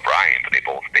Leo Bryan, but they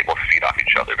both feed off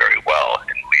each other very well.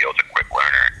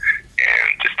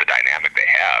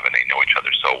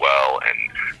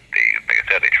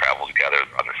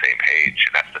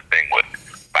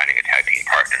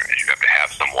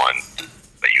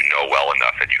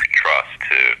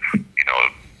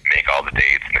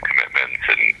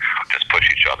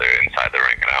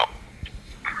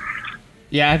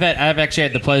 Yeah, I've actually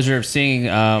had the pleasure of seeing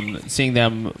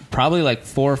them probably like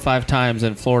 4 or 5 times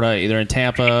in Florida, either in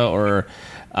Tampa or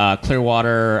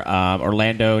Clearwater,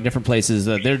 Orlando, different places.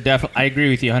 They're definitely. I agree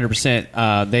with you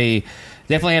 100%. They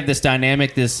definitely have this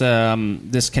dynamic,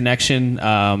 this connection,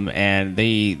 and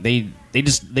they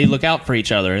look out for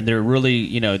each other, and they're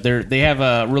really, they have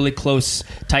a really close,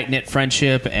 tight knit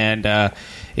friendship, and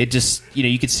it just,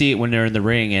 you could see it when they're in the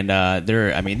ring, and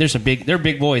they're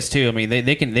big boys too. I mean,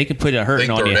 they can put a hurting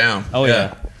on you. Down. Oh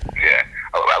yeah. Yeah,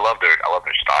 I love their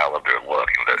style, I love their look,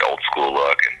 their old school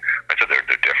look, and like I said,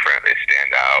 they're different. They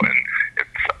stand out, and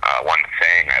it's one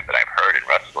saying that I've heard in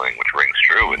wrestling, which rings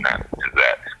true, and that is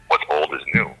that what's old is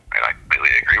new, and I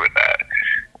completely agree with that.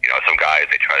 Some guys,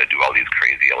 they try to do all these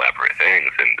crazy elaborate things,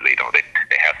 and they don't.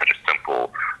 They have such a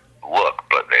simple look,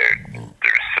 but their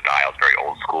style is very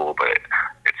old school, but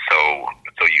it's so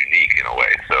unique in a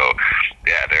way. So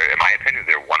yeah, in my opinion,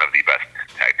 they're one of the best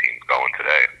tag teams going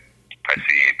today. I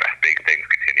see big things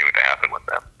continuing to happen with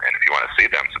them, and if you want to see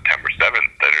them, September 7th,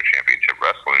 Thunder Championship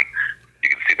Wrestling, you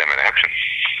can see them in action.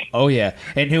 Oh yeah,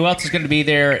 and who else is going to be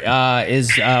there?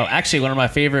 Is actually one of my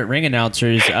favorite ring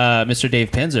announcers, Mr. Dave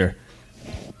Penzer.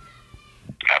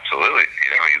 Absolutely,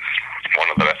 he's one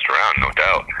of the best around, no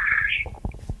doubt.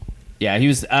 Yeah, he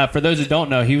was. For those who don't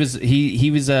know, he was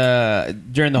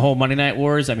during the whole Monday Night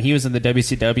Wars. I mean, he was in the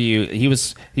WCW. He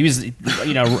was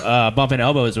bumping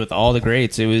elbows with all the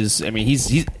greats. It was. I mean,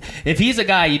 he's if he's a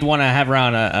guy you'd want to have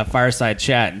around a fireside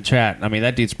chat. I mean,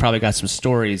 that dude's probably got some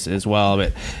stories as well.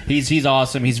 But he's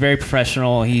awesome. He's very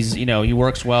professional. He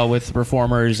works well with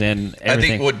performers and everything.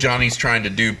 I think what Johnny's trying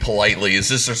to do politely is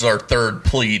this is our third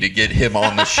plea to get him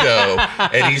on the show,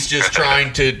 and he's just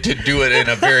trying to do it in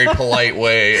a very polite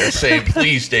way, saying,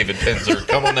 please, David Penzer,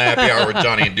 come on the Happy Hour with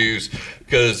Johnny and Deuce,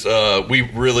 because we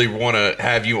really want to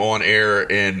have you on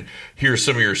air and hear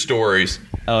some of your stories.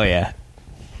 Oh, yeah.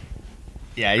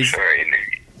 Yeah, he's... Sure.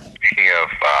 Speaking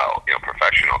of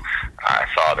professional, I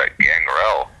saw that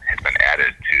Gangrel has been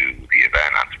added to the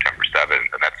event on September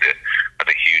 7th, and that's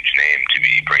a huge name to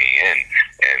be bringing in.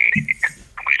 And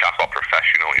when you talk about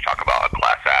professional, when you talk about a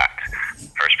class act,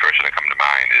 first person to come to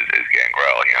mind is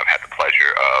Gangrel. I've had the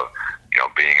pleasure of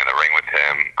being in the ring with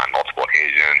him on multiple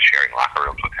occasions, sharing locker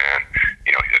rooms with him.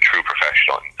 He's a true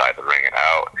professional inside the ring and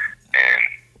out. And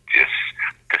just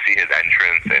to see his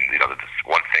entrance, and this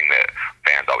one thing that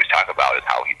fans always talk about is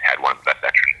how he's had one of the best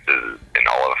entrances in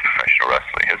all of professional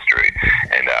wrestling history.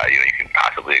 And you can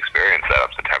possibly experience that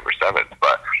on September 7th.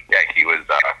 But yeah, he was.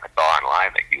 I saw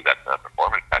online that he was at the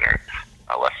Performance Center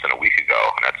less than a week ago,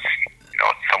 and that's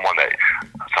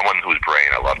someone whose brain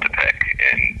I love to pick.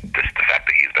 And just the fact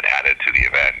that he's been added to the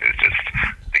event is just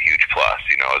a huge plus.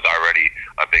 It's already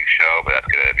a big show, but that's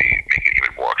going to make it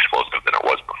even more explosive than it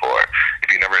was before.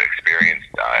 If you've never experienced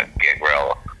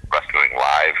Gangrel wrestling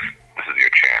live, this is your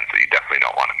chance, so you definitely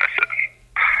don't want to miss it.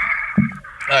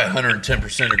 I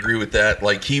 110% agree with that.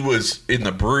 Like, he was in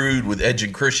the Brood with Edge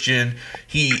and Christian.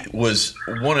 He was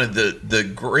one of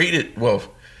the greatest. Well,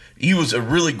 he was a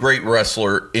really great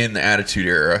wrestler in the Attitude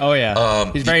Era. Oh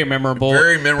yeah, he's very memorable.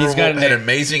 Very memorable. He's got had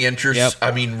amazing interests. Yep.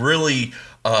 I mean, really.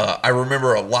 I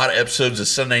remember a lot of episodes of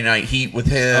Sunday Night Heat with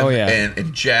him. Oh, yeah.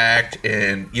 and Jacked,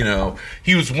 and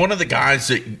he was one of the guys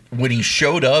that when he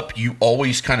showed up, you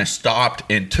always kind of stopped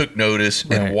and took notice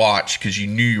and watched because you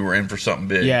knew you were in for something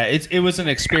big. Yeah, it was an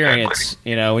experience.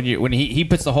 When he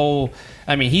puts the whole.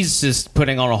 I mean, he's just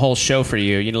putting on a whole show for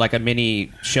you. Like a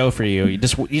mini show for you.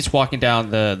 He's walking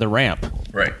down the ramp.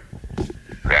 Right.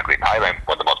 Exactly. Probably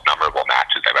one of the most memorable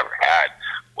matches I've ever had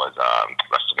was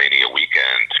WrestleMania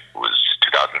weekend. It was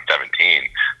 2017.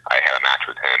 I had a match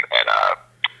with him at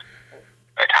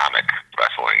Atomic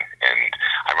Wrestling, and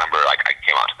I remember I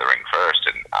came out to the ring first,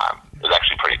 and it was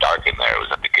actually pretty dark in there. It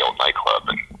was at the Guild nightclub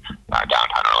in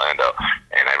downtown Orlando,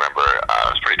 and I remember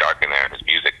it was pretty dark in there, and his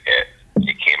music hit.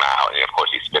 He came out, and of course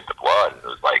he spit the blood. And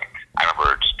it was like I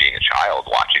remember just being a child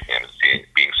watching him and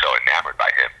being so enamored by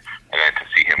him, and then to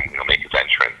see him make his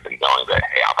entrance and knowing that,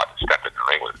 hey, I'm about to step in the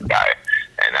ring with this guy.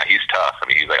 And he's tough. I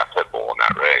mean, he's like a pit bull in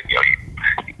that ring.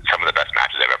 Some of the best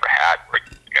matches I've ever had were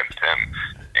against him.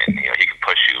 And, he can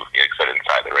push you, like I said,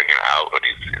 inside the ring and out, but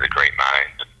he's a great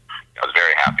mind. And I was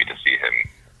very happy to see him,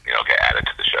 get added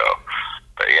to the show.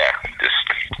 But, yeah, just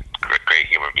great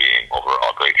human being,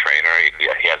 overall great trainer. He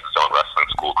has his own wrestling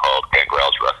school called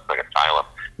Gangrel's Wrestling Asylum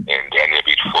in Dania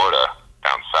Beach, Florida,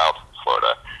 down south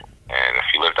Florida. And if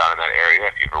you live down in that area,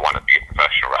 if you ever want to be a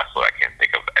professional wrestler, I can't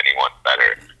think of anyone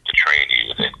better to train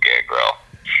you than Gangrel.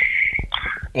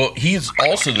 Well, he's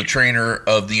also the trainer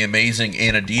of the amazing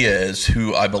Anna Diaz,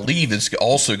 who I believe is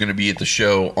also going to be at the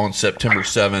show on September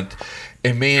 7th.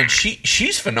 And, man,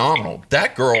 she's phenomenal.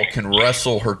 That girl can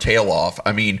wrestle her tail off.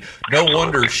 I mean, no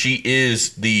wonder she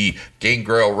is the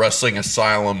Gangrel Wrestling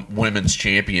Asylum Women's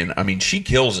Champion. I mean, she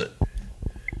kills it.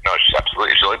 No, she's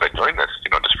absolutely. She's only been doing this,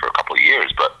 just for a couple of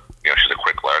years. But, she's a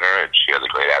quick learner, and she has a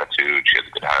great attitude. She has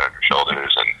a good head on her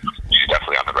shoulders, and she's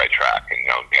definitely on the right track. And,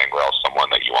 Gangrel is someone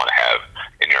that you want to have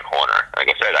in your corner. Like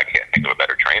I said, I can't think of a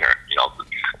better trainer.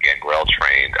 Gangrel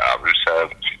trained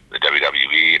Rusev, the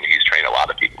WWE, and he's trained a lot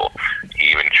of people.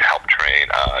 He even helped train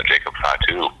Jacob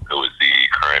Fatu, who is the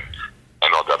current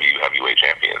MLW heavyweight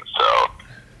champion. So,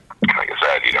 like I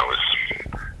said,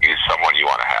 he's someone you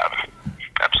want to have.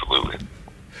 Absolutely.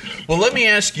 Well, let me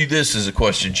ask you this as a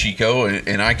question, Chico,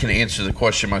 and I can answer the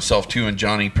question myself too, and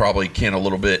Johnny probably can a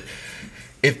little bit.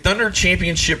 If Thunder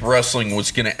Championship Wrestling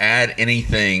was going to add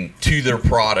anything to their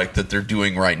product that they're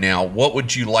doing right now, what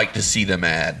would you like to see them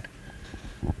add?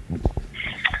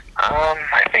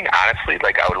 I think, honestly,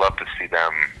 I would love to see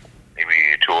them maybe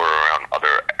tour around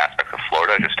other aspects of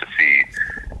Florida just to see.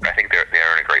 I think they're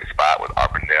in a great spot with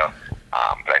Auburndale,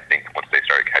 but I think once they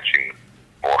start catching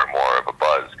more and more of a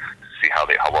buzz, to see how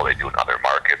well they do in other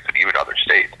markets and even other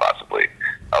states, possibly.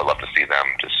 I would love to see them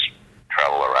just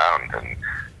travel around, and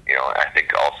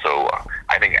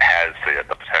I think it has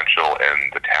the potential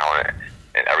and the talent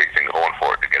and everything going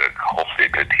for it to get hopefully a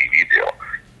good TV deal.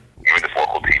 Even this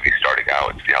local TV starting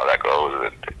out and see how that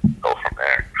goes and go from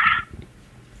there.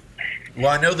 Well,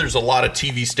 I know there's a lot of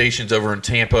TV stations over in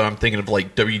Tampa. I'm thinking of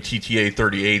WTTA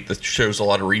 38 that shows a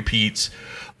lot of repeats.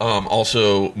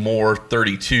 Also, More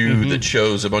 32 that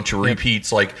shows a bunch of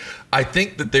repeats. I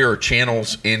think that there are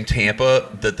channels in Tampa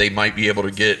that they might be able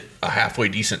to get a halfway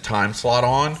decent time slot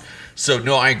on. So,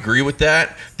 no, I agree with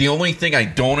that. The only thing I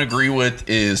don't agree with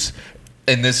is,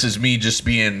 and this is me just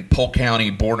being Polk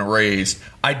County born and raised,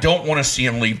 I don't want to see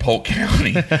him leave Polk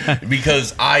County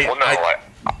because I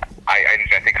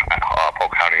think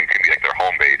Polk County can be their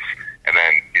home base, and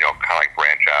then kind of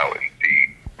branch out and see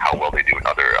how well they do in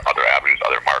other avenues,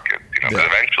 other markets. Because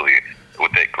eventually,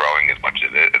 with it growing as much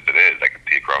as it is, I can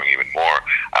see it growing even more.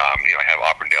 Have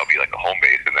Auburndale be a home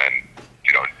base, and then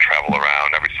travel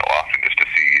around every so often just to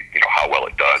see how well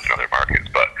it does in other markets.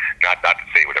 But not to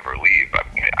say it would ever leave.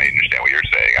 I understand what you're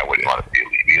saying. I wouldn't want to see it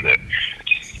leave either.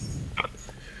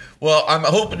 Well, I'm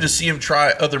hoping to see them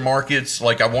try other markets.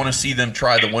 I want to see them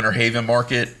try the Winter Haven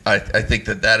market. I think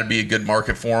that'd be a good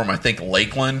market for them. I think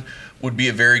Lakeland would be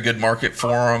a very good market for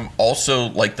them. Also,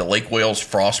 the Lake Wales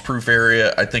Frostproof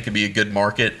area, I think would be a good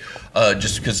market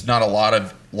just because not a lot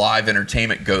of live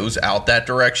entertainment goes out that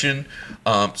direction.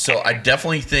 So I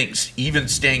definitely think even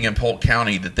staying in Polk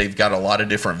County that they've got a lot of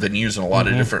different venues and a lot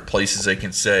of different places they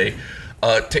can say.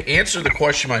 To answer the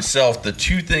question myself, the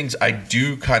two things I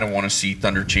do kind of want to see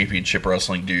Thunder Championship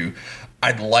Wrestling do,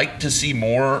 I'd like to see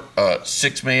more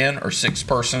 6-man or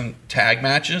 6-person tag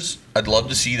matches. I'd love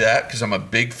to see that because I'm a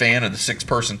big fan of the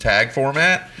 6-person tag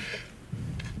format.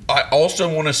 I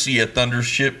also want to see a Thunder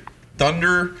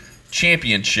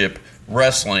Championship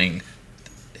Wrestling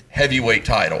heavyweight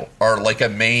title or a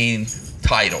main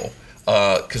title.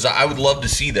 Because I would love to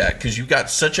see that because you've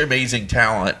got such amazing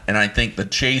talent, and I think the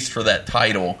chase for that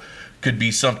title could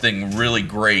be something really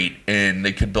great, and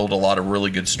they could build a lot of really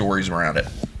good stories around it.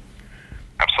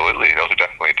 Absolutely. Those are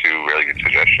definitely two really good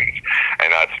suggestions.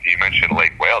 And you mentioned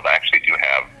Lake Wales. I actually do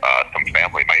have some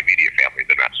family, my immediate family is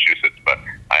in Massachusetts, but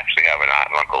I actually have an aunt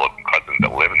and uncle and cousins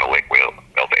that live in the Lake Wales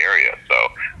area, so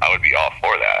I would be all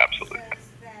for that, absolutely.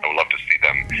 I would love to see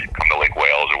them come to Lake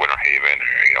Wales or Winter Haven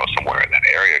or somewhere in that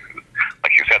area because,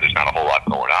 like you said, there's not a whole lot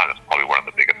going on. It's probably one of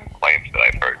the biggest complaints that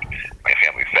I've heard my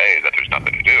family say is that there's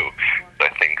nothing to do. So I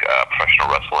think professional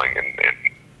wrestling in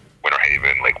Winter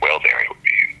Haven, Lake Wales area would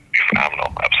be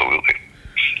phenomenal. Absolutely.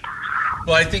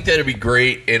 Well, I think that'd be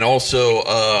great, and also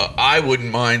I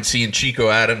wouldn't mind seeing Chico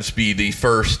Adams be the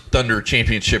first Thunder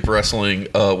Championship Wrestling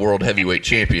World Heavyweight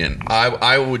Champion.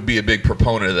 I would be a big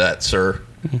proponent of that, sir.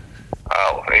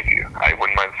 Oh, thank you. I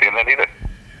wouldn't mind seeing that either.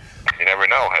 You never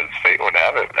know, as fate would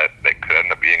have it, that could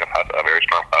end up being a very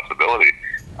strong possibility.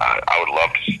 I would love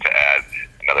to add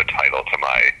another title to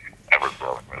my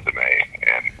ever-growing resume,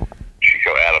 and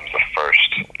Chico Adams, the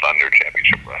first Thunder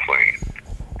Championship Wrestling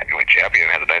heavyweight champion,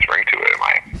 has a nice ring to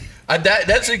it.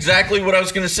 That's exactly what I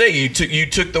was going to say. You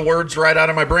took the words right out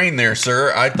of my brain there,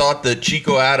 sir. I thought that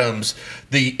Chico Adams,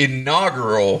 the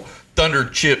inaugural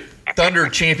Thunder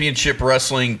Championship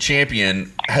Wrestling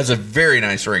champion, has a very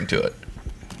nice ring to it.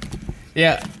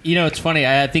 Yeah, it's funny.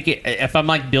 I think if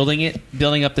I'm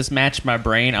building up this match in my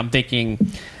brain, I'm thinking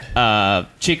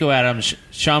Chico Adams,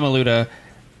 Sean Maluta,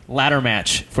 ladder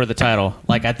match for the title.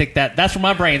 Like, I think that's where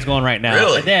my brain's going right now.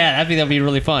 Really? Yeah, I think that'd be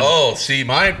really fun. Oh, see,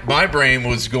 my brain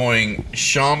was going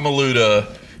Sean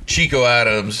Maluta, Chico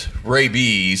Adams, Ray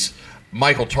Bees,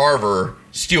 Michael Tarver,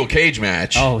 steel cage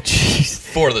match. Oh, jeez.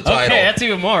 For the title. Okay, that's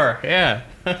even more. Yeah.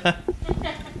 Yeah,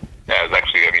 it's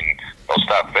actually, I mean, don't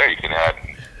stop there. You can add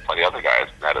plenty of other guys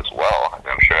in that as well. I mean,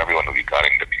 I'm sure everyone will be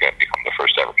gunning to become the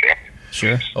first ever champion.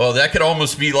 Sure. Well, that could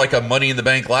almost be like a Money in the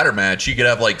Bank ladder match. You could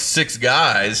have like 6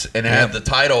 guys and have the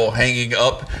title hanging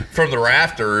up from the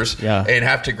rafters and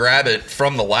have to grab it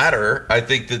from the ladder. I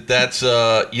think that's,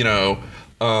 I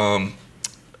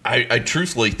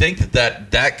truthfully think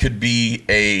that could be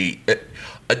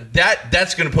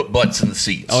that's going to put butts in the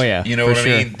seats. Oh, yeah. You know what I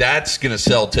mean? That's going to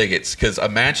sell tickets because a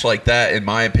match like that, in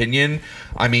my opinion,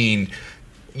 I mean,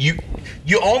 you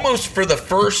almost, for the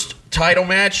first title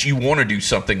match, you want to do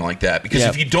something like that because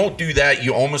if you don't do that,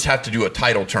 you almost have to do a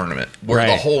title tournament where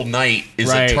the whole night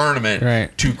is a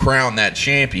tournament to crown that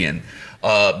champion.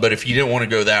 But if you didn't want to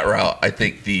go that route, I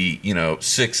think the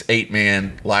 6-8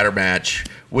 man ladder match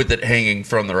with it hanging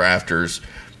from the rafters,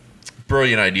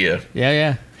 brilliant idea.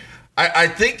 Yeah. I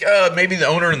think maybe the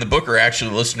owner and the booker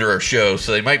actually listen to our show,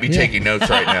 so they might be taking notes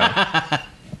right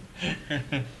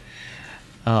now.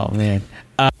 Oh, man.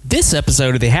 This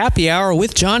episode of the Happy Hour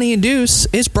with Johnny and Deuce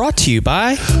is brought to you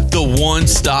by The One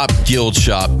Stop Guild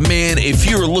Shop. Man, if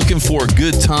you're looking for a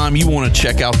good time, you want to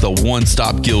check out the One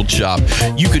Stop Guild Shop.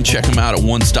 You can check them out at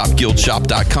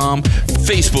onestopguildshop.com,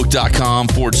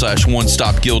 facebook.com/One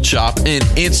Stop Guild Shop, and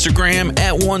Instagram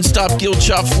at One Stop Guild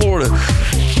Shop Florida.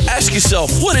 Ask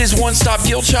yourself, what is One Stop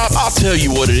Guild Shop? I'll tell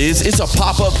you what it is. It's a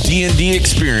pop-up D&D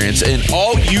experience, and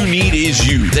all you need is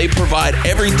you. They provide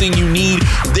everything you need.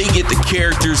 They get the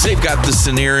characters. They've got the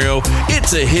scenario.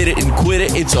 It's a hit it and quit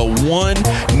it. It's a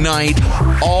one-night,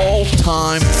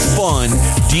 all-time fun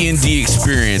D&D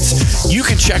experience. You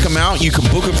can check them out. You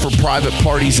can book them for private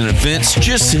parties and events.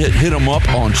 Just hit them up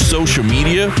on social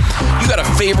media. You got a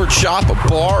favorite shop, a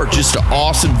bar, or just an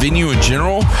awesome venue in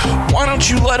general? Why don't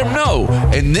you let them know?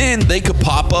 And then they could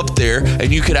pop up there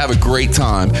and you could have a great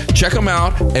time. Check them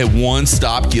out at One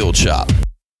Stop Guild Shop.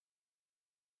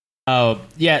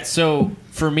 Yeah, so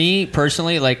for me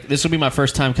personally, like, this will be my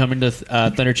first time coming to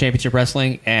Thunder Championship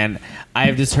Wrestling, and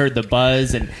I've just heard the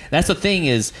buzz, and that's the thing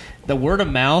is the word of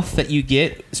mouth that you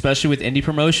get, especially with indie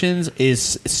promotions,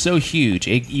 is so huge.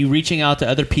 You reaching out to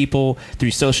other people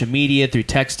through social media, through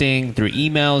texting, through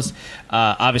emails,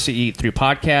 obviously through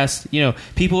podcasts.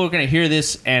 People are going to hear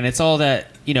this, and it's all that,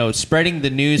 spreading the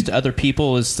news to other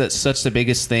people is such the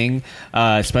biggest thing,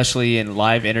 especially in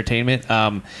live entertainment.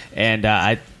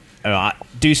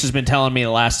 Deuce has been telling me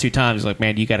the last 2 times, like,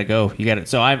 man, you got to go.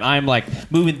 So I'm like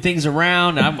moving things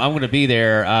around. I'm going to be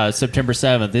there September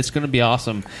 7th. It's going to be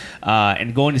awesome.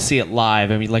 And going to see it live.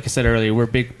 I mean, like I said earlier, we're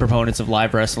big proponents of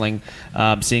live wrestling.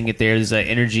 Seeing it there, there's that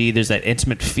energy, there's that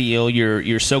intimate feel.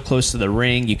 You're so close to the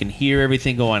ring. You can hear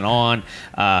everything going on.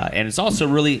 And it's also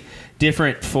really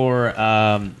different for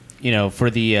the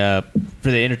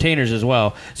entertainers as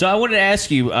well. So I wanted to ask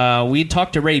you, we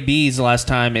talked to Ray Bees last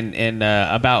time and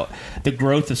about the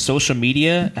growth of social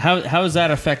media. How is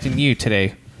that affecting you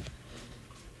today?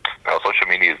 Well, social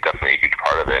media is definitely a huge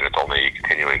part of it, and it's only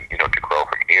continuing, to grow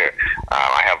from here.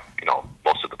 I have,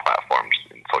 most of the platforms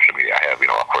in social media. I have,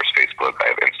 of course, Facebook. I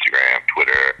have Instagram,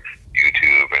 Twitter,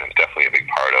 YouTube, and it's definitely a big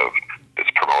part of this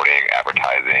promoting,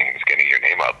 advertising, just getting your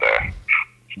name out there.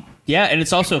 Yeah, and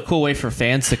it's also a cool way for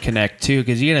fans to connect too,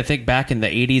 because you got to think back in the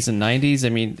 80s and 90s. I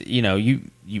mean, you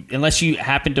unless you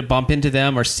happen to bump into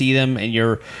them or see them and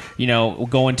you're,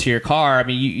 going to your car. I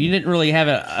mean, you didn't really have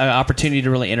an opportunity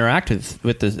to really interact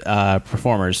with the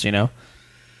performers.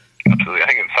 Absolutely, I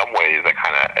think in some ways that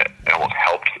kind of almost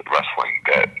helped wrestling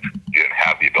that you didn't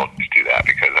have the ability to do that,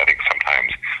 because I think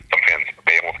sometimes some fans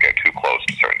may almost get too close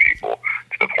to certain people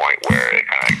to the point where it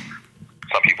kind of,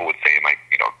 some people would say it might,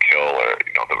 kill or,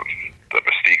 the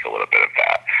mystique a little bit of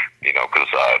that, because,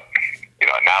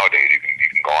 nowadays you can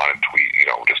go on and tweet,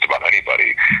 just about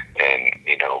anybody. And,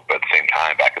 but at the same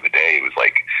time, back in the day, it was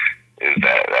like, is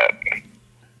that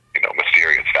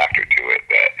mysterious factor to it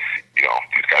that,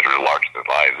 these guys are larger than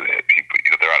life and people,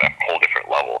 they're on a whole different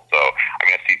level. So, I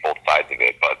mean, I see both sides of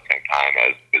it, but at the same time,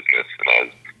 as business and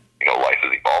as, life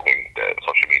is evolving, that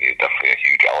social media is definitely a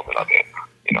huge element of it.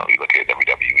 You look at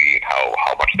WWE and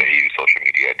how much they use social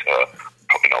media to,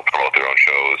 promote their own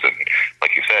shows. And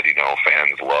like you said,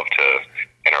 fans love to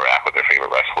interact with their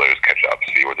favorite wrestlers, catch up,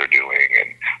 see what they're doing. And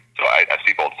so I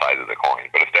see both sides of the coin,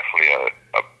 but it's definitely a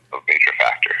major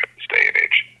factor in this day and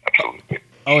age. Absolutely.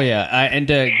 Oh yeah, and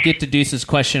to get to Deuce's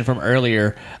question from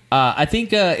earlier, I think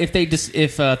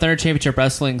if Thunder Championship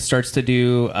Wrestling starts to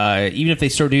do, even if they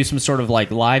start do some sort of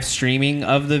like live streaming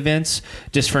of the events,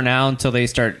 just for now until they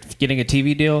start getting a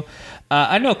TV deal.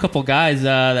 I know a couple guys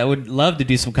that would love to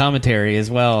do some commentary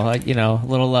as well. A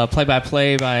little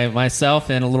play-by-play by myself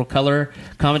and a little color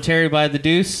commentary by the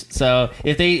Deuce. So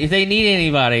if they need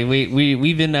anybody,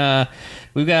 we've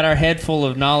got our head full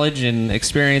of knowledge and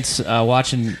experience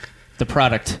watching the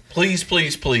product.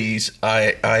 Please.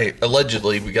 I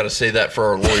allegedly, we got to say that for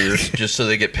our lawyers, just so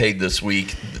they get paid this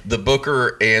week. The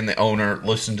booker and the owner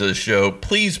listen to the show.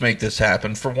 Please make this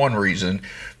happen for one reason.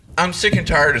 I'm sick and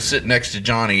tired of sitting next to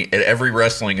Johnny at every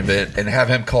wrestling event and have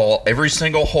him call every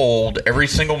single hold, every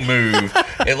single move.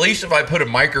 At least if I put a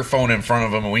microphone in front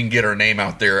of him and we can get our name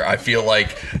out there, I feel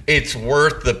like it's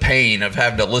worth the pain of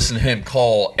having to listen to him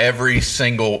call every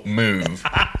single move.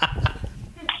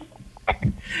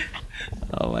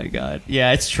 Oh my God!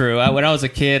 Yeah, it's true. When I was a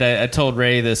kid, I told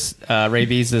Ray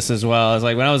V's this as well. I was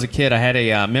like, when I was a kid, I had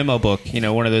a memo book,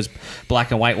 one of those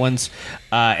black and white ones,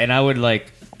 and I would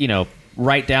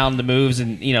write down the moves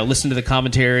and listen to the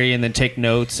commentary and then take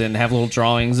notes and have little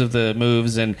drawings of the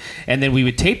moves and then we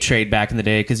would tape trade back in the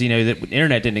day because the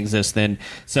internet didn't exist then.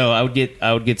 So I would get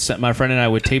my friend and I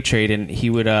would tape trade and he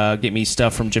would get me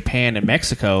stuff from Japan and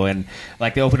Mexico and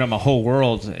like they opened up my whole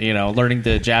world, learning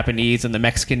the Japanese and the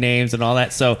Mexican names and all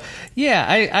that. So yeah,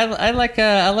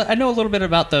 I know a little bit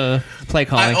about the play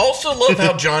calling. I also love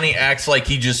how Johnny acts like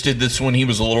he just did this when he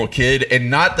was a little kid, and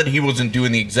not that he wasn't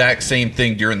doing the exact same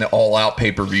thing during the All Out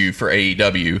pay-per-view for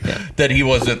AEW, that he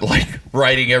wasn't like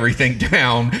writing everything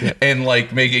down and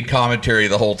like making commentary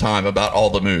the whole time about all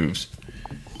the moves.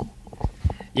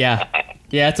 Yeah,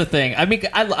 it's a thing. I mean,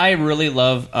 I really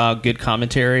love good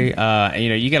commentary.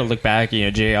 You got to look back,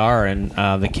 JR and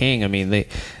the King. I mean, they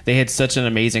had such an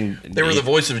amazing. They were the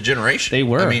voice of a generation. They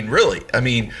were. I mean, really. I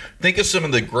mean, think of some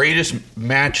of the greatest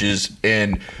matches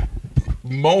and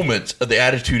moments of the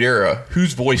Attitude Era.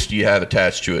 Whose voice do you have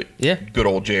attached to it? Yeah, good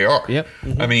old JR. Yep.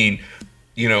 Mm-hmm. I mean,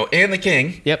 and the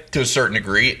King. Yep. To a certain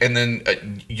degree, and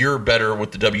then you're better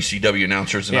with the WCW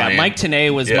announcers than I am. Mike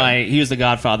Tenay was he was the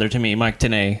godfather to me. Mike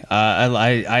Tenay.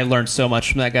 I learned so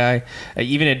much from that guy.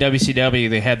 Even at WCW,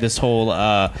 they had this whole.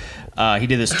 He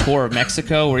did this tour of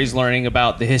Mexico where he's learning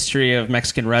about the history of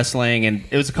Mexican wrestling, and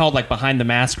it was called like Behind the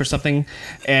Mask or something.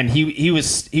 And he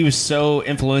was so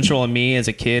influential on me as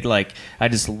a kid. Like I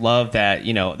just love that.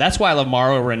 That's why I love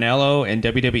Mauro Ranallo in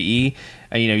WWE.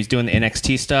 He's doing the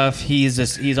NXT stuff.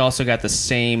 He's also got the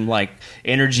same like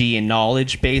energy and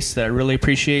knowledge base that I really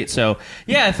appreciate. So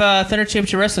yeah, if Thunder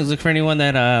Championship Wrestling is looking for anyone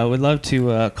that would love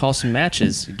to call some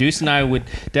matches, Deuce and I would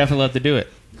definitely love to do it.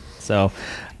 So.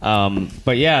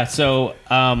 But yeah, so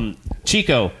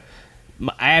Chico,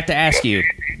 I have to ask you: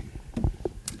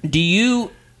 do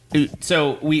you?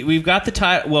 So we've got the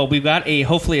title. Well, we've got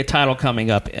hopefully a title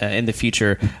coming up in the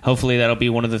future. Hopefully that'll be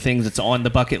one of the things that's on the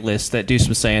bucket list that Deuce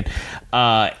was saying.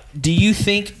 Do you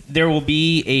think there will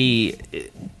be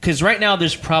because right now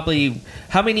there's probably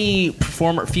how many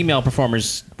female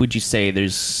performers would you say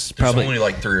there's probably only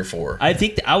like 3 or 4. I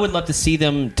think I would love to see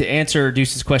them, to answer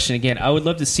Deuce's question again, I would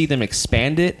love to see them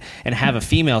expand it and have a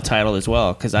female title as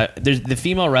well, because there's the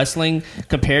female wrestling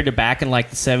compared to back in like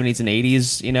the 70s and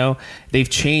 80s, they've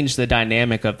changed the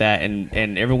dynamic of that,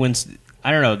 and everyone's,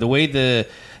 I don't know, the way the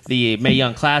Mae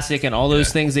Young Classic and all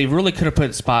those things, they really could have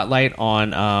put a spotlight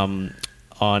on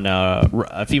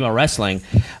female wrestling.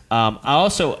 I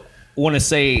also want to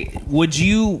say, would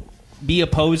you be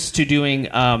opposed to doing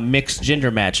mixed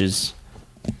gender matches,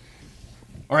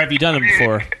 or have you done them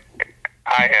before?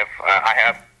 I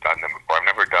have done them before. I've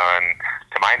never done,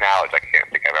 to my knowledge, I can't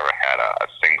think I've ever had a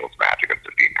singles match against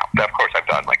a female. But of course, I've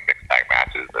done like mixed tag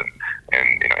matches and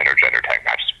intergender tag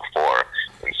matches before,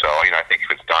 and so I think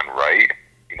if it's done right,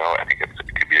 I think it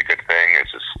could be a good thing.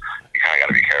 It's just you kind of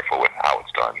got to be careful with how it's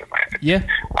done, in my opinion. Yeah.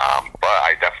 But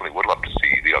I definitely would love to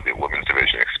see the women's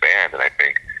division expand, and I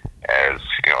think as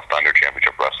Thunder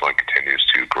Championship Wrestling continues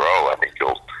to grow, I think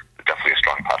there's definitely a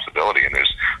strong possibility, and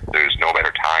there's no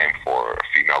better time for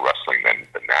female wrestling than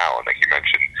now. And like you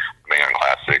mentioned, the Mae Young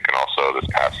Classic, and also this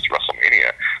past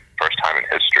WrestleMania, first time in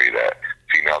history that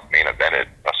females main evented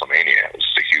WrestleMania. It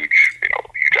was a huge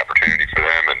opportunity for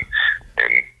them,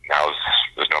 and now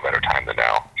there's no better time than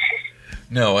now.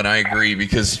 No, and I agree,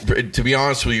 because to be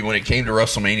honest with you, when it came to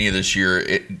WrestleMania this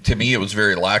year, to me it was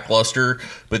very lackluster,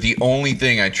 but the only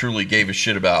thing I truly gave a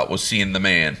shit about was seeing the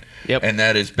man. Yep. And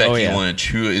that is Becky Lynch,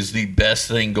 who is the best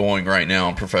thing going right now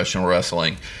in professional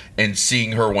wrestling, and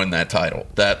seeing her win that title.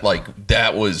 That's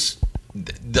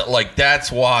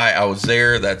why I was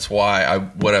there. That's why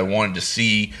what I wanted to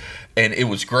see. and it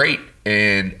was great.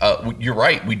 And you're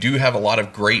right. We do have a lot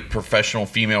of great professional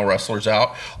female wrestlers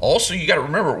out. Also, you got to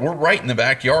remember, we're right in the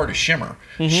backyard of Shimmer.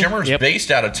 Shimmer's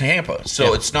based out of Tampa.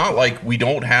 So it's not like we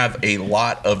don't have a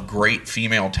lot of great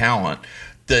female talent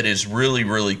that is really,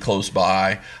 really close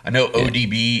by. I know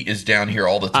ODB is down here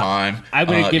all the time. I'm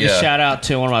going to give a shout out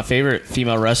to one of my favorite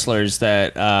female wrestlers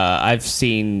that I've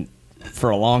seen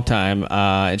for a long time,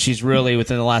 and she's really,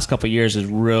 within the last couple of years, has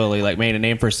really like made a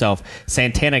name for herself.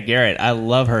 Santana Garrett, I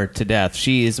love her to death.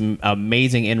 She is an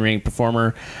amazing in-ring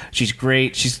performer. She's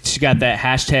great. She's got that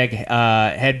hashtag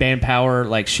headband power.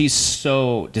 Like, she's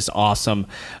so just awesome.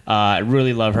 I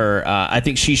really love her. I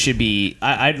think she should be.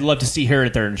 I'd love to see her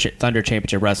at Thunder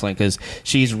Championship Wrestling because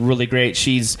she's really great.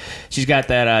 She's got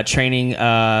that training.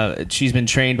 She's been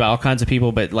trained by all kinds of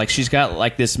people, but like she's got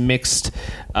like this mixed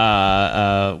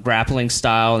grappling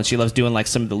style, and she loves doing like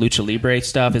some of the lucha libre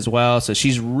stuff as well. So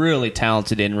she's really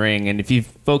talented in ring. And if you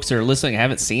folks are listening and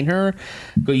haven't seen her,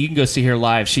 you can go see her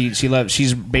live.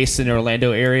 She's based in the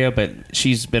Orlando area, but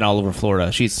she's been all over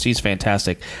Florida. She's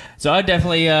fantastic. So I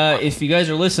definitely, if you guys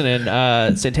are listening,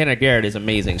 Santana Garrett is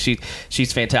amazing.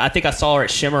 She's fantastic. I think I saw her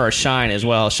at Shimmer or Shine as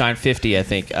well, Shine 50, I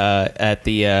think, at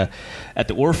the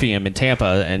Orpheum in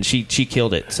Tampa, and she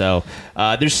killed it. So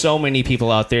there's so many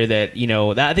people out there that, you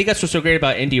know, I think that's what's so great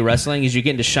about indie wrestling is you're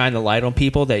getting to shine the light on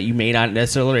people that you may not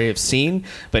necessarily have seen,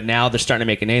 but now they're starting to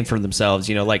make a name for themselves.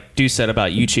 You know, like Deuce said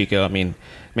about you, Chico. I mean,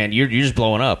 man, you're just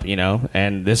blowing up, you know,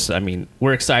 and this, I mean,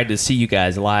 we're excited to see you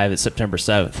guys live at September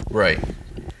 7th. Right.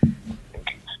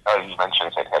 You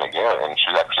mentioned Santana Garrett, and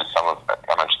she was actually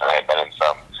I mentioned that I had been in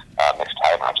some mixed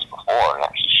tag matches before, and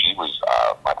actually she was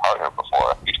my partner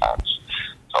before a few times.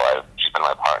 So she's been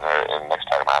my partner in mixed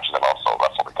tag matches. I've also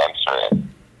wrestled against her in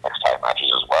mixed tag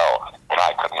matches as well, and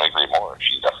I couldn't agree more.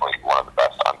 She's definitely one of the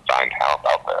best unsigned talent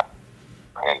out there.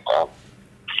 And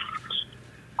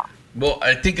well,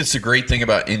 I think it's a great thing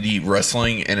about indie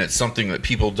wrestling, and it's something that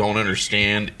people don't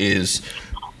understand is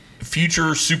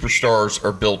future superstars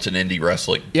are built in indie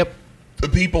wrestling. Yep. The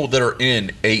people that are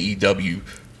in AEW,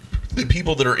 the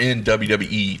people that are in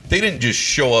WWE, they didn't just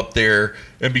show up there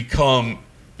and become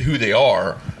who they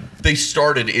are. They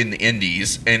started in the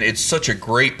indies, and it's such a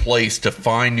great place to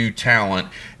find new talent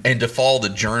and to follow the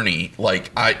journey.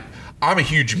 Like, I'm a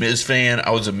huge Miz fan. I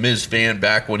was a Miz fan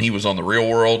back when he was on The Real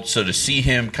World, so to see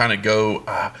him kind of go,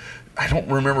 I don't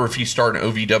remember if he started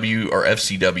in OVW or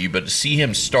FCW, but to see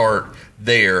him start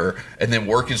there and then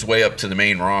work his way up to the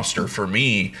main roster, for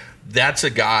me, that's a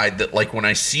guy that, like, when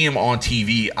I see him on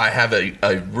TV, I have a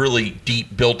really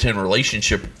deep built-in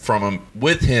relationship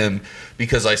with him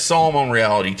because I saw him on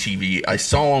reality TV. I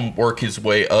saw him work his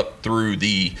way up through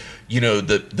the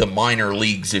minor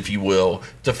leagues, if you will,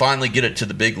 to finally get it to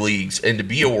the big leagues and to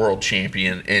be a world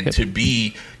champion and to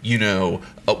be,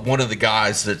 one of the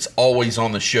guys that's always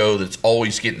on the show, that's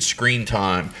always getting screen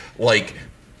time. Like,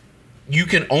 you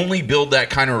can only build that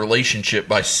kind of relationship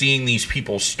by seeing these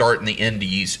people start in the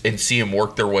indies and see them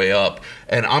work their way up.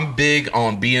 And I'm big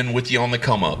on being with you on the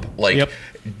come up. Like,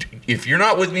 if you're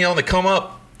not with me on the come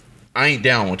up, I ain't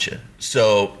down with you.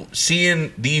 So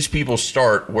seeing these people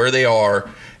start where they are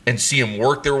and see them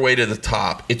work their way to the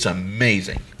top, it's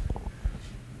amazing.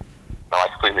 No, I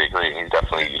completely agree. He's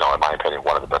definitely, in my opinion,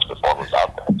 one of the best performers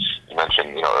out there. You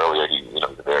mentioned, earlier, he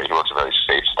works a very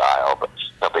safe style, but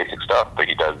basic stuff. But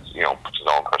he does, puts his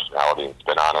own personality and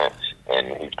spin on it, and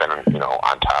he's been,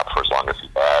 on top for as long as he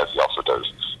has. He also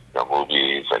does,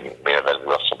 movies and main event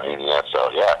WrestleMania. So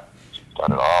yeah, he's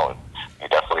done it all, and he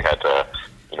definitely had to,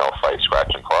 fight scratch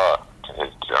and claw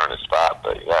to earn his spot.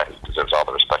 But yeah, he deserves all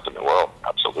the respect in the world.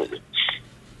 Absolutely.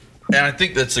 And I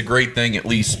think that's a great thing, at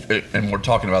least, and we're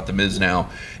talking about The Miz now,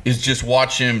 is just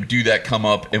watch him do that come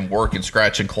up and work and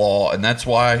scratch and claw. And that's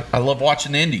why I love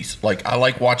watching the indies. Like, I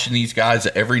like watching these guys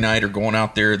that every night are going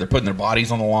out there. They're putting their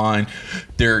bodies on the line.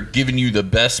 They're giving you the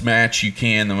best match you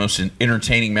can, the most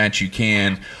entertaining match you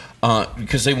can,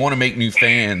 because they want to make new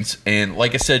fans. And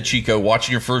like I said, Chico,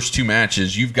 watching your first two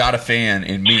matches, you've got a fan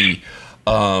in me.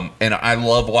 And I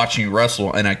love watching you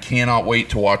wrestle, and I cannot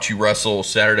wait to watch you wrestle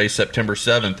Saturday, September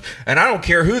 7th. And I don't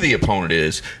care who the opponent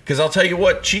is, because I'll tell you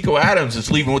what, Chico Adams is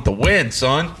leaving with the win,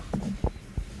 son.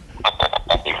 Yeah, and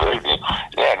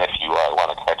if you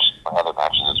want to catch my other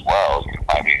matches as well, you can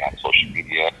find me on social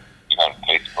media. On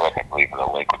Facebook, I believe the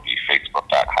link would be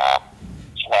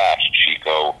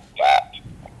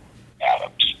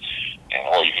facebook.com/Chico.Adams.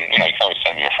 Or you can always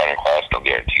send me a friend request. No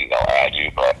guarantees I'll add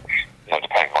you, but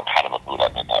depending on kind of a mood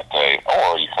I'm in that day.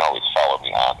 Or you can always follow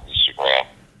me on Instagram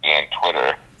and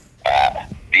Twitter at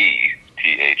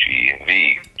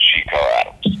THEV Chico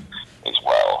Adams as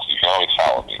well. So you can always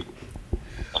follow me.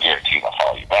 No guarantees I'll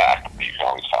follow you back, but you can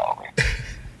always follow me.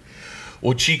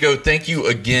 Well, Chico, thank you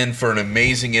again for an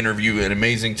amazing interview, an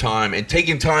amazing time, and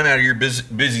taking time out of your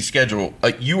busy schedule.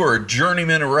 You are a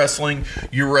journeyman of wrestling.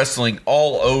 You're wrestling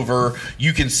all over.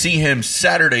 You can see him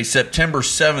Saturday, September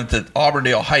 7th at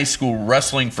Auburndale High School,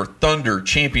 wrestling for Thunder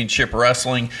Championship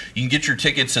Wrestling. You can get your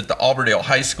tickets at the Auburndale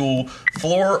High School.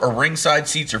 Floor or ringside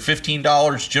seats are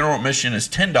 $15. General admission is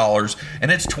 $10,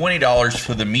 and it's $20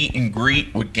 for the meet and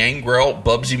greet with Gangrel,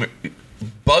 Bugsy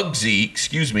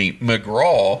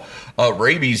McGraw.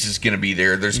 Rabies is going to be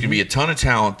there. There's going to be a ton of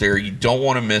talent there. You don't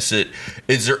want to miss it.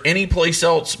 Is there any place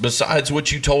else besides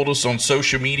what you told us on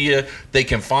social media they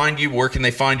can find you? Where can they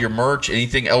find your merch?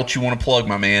 Anything else you want to plug,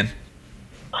 my man?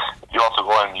 You also go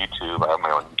on YouTube. I have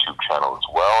my own YouTube channel as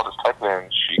well. Just type in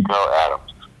Chico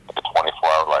Adams. It's a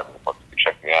 24-hour live. You can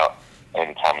check me out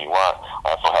anytime you want. I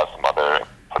also have some other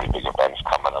pretty big events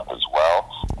coming up as well.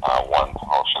 One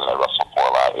promotion that I wrestle for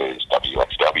a lot is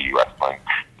WXW Wrestling,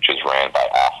 which is ran by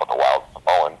Alpha the Wild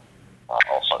Samoan,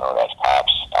 also known as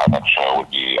Pops. That show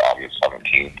would be August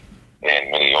 17th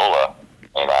in Mineola.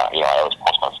 And, I always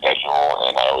post my schedule,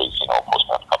 and I always, post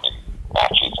my upcoming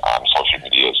matches on social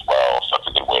media as well, so it's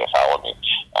a good way to follow me.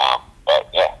 But,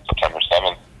 yeah, September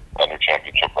 7th, Thunder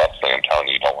Championship Wrestling. I'm telling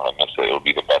you, you don't want to miss it. It'll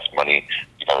be the best money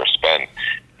you've ever spent.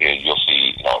 You'll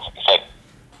see, like I said,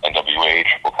 NWA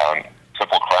Triple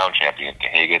Crown Champion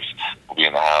Cahagas will be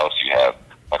in the house. You have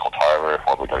Michael Tarver,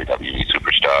 former WWE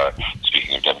superstar.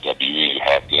 Speaking of WWE, you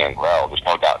have Gangrel. There's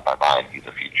no doubt in my mind he's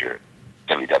a future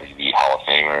WWE Hall of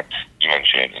Famer. You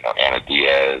mentioned, Anna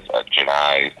Diaz,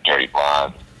 Janai, Jerry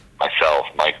Blonde, myself,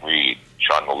 Mike Reed,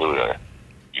 Sean Maluda.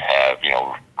 You have,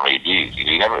 Ray B's.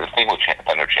 You never, the thing with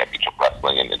Thunder Championship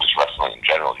Wrestling and just wrestling in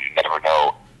general, you never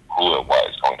know who it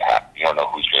was going to happen. You don't know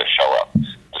who's going to show up.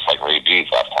 Just like Ray B's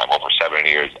last time, over 7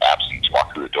 years, absence,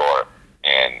 walked through the door,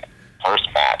 and first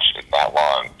match in that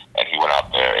long, and he went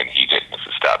out there and he didn't miss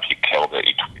a step. He killed it.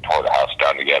 He tore the house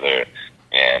down together,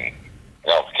 and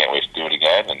can't wait to do it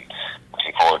again, and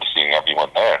looking forward to seeing everyone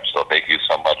there. So thank you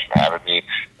so much for having me. It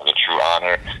was a true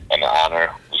honor, and the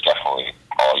honor was definitely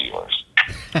all yours.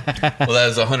 Well, that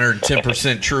is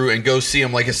 110% true, and go see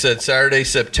him, like I said, Saturday,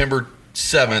 September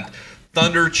 7th,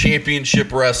 Thunder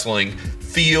Championship Wrestling.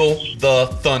 Feel the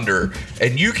Thunder.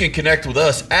 And you can connect with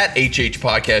us at HH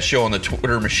Podcast Show on the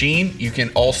Twitter machine. You can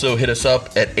also hit us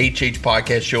up at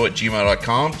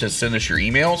hhpodcastshow@gmail.com to send us your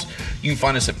emails. You can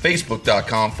find us at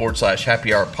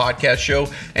facebook.com/Happy Hour Podcast Show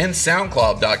and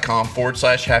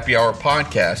soundcloud.com/Happy Hour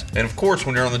Podcast. And of course,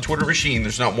 when you're on the Twitter machine,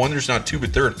 there's not one, there's not two,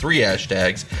 but there are 3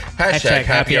 hashtags. Hashtag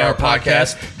Happy Hour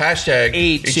Podcast, hashtag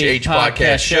HH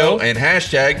Podcast Show, and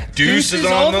hashtag Deuces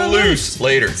on the Loose.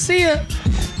 Later. See ya.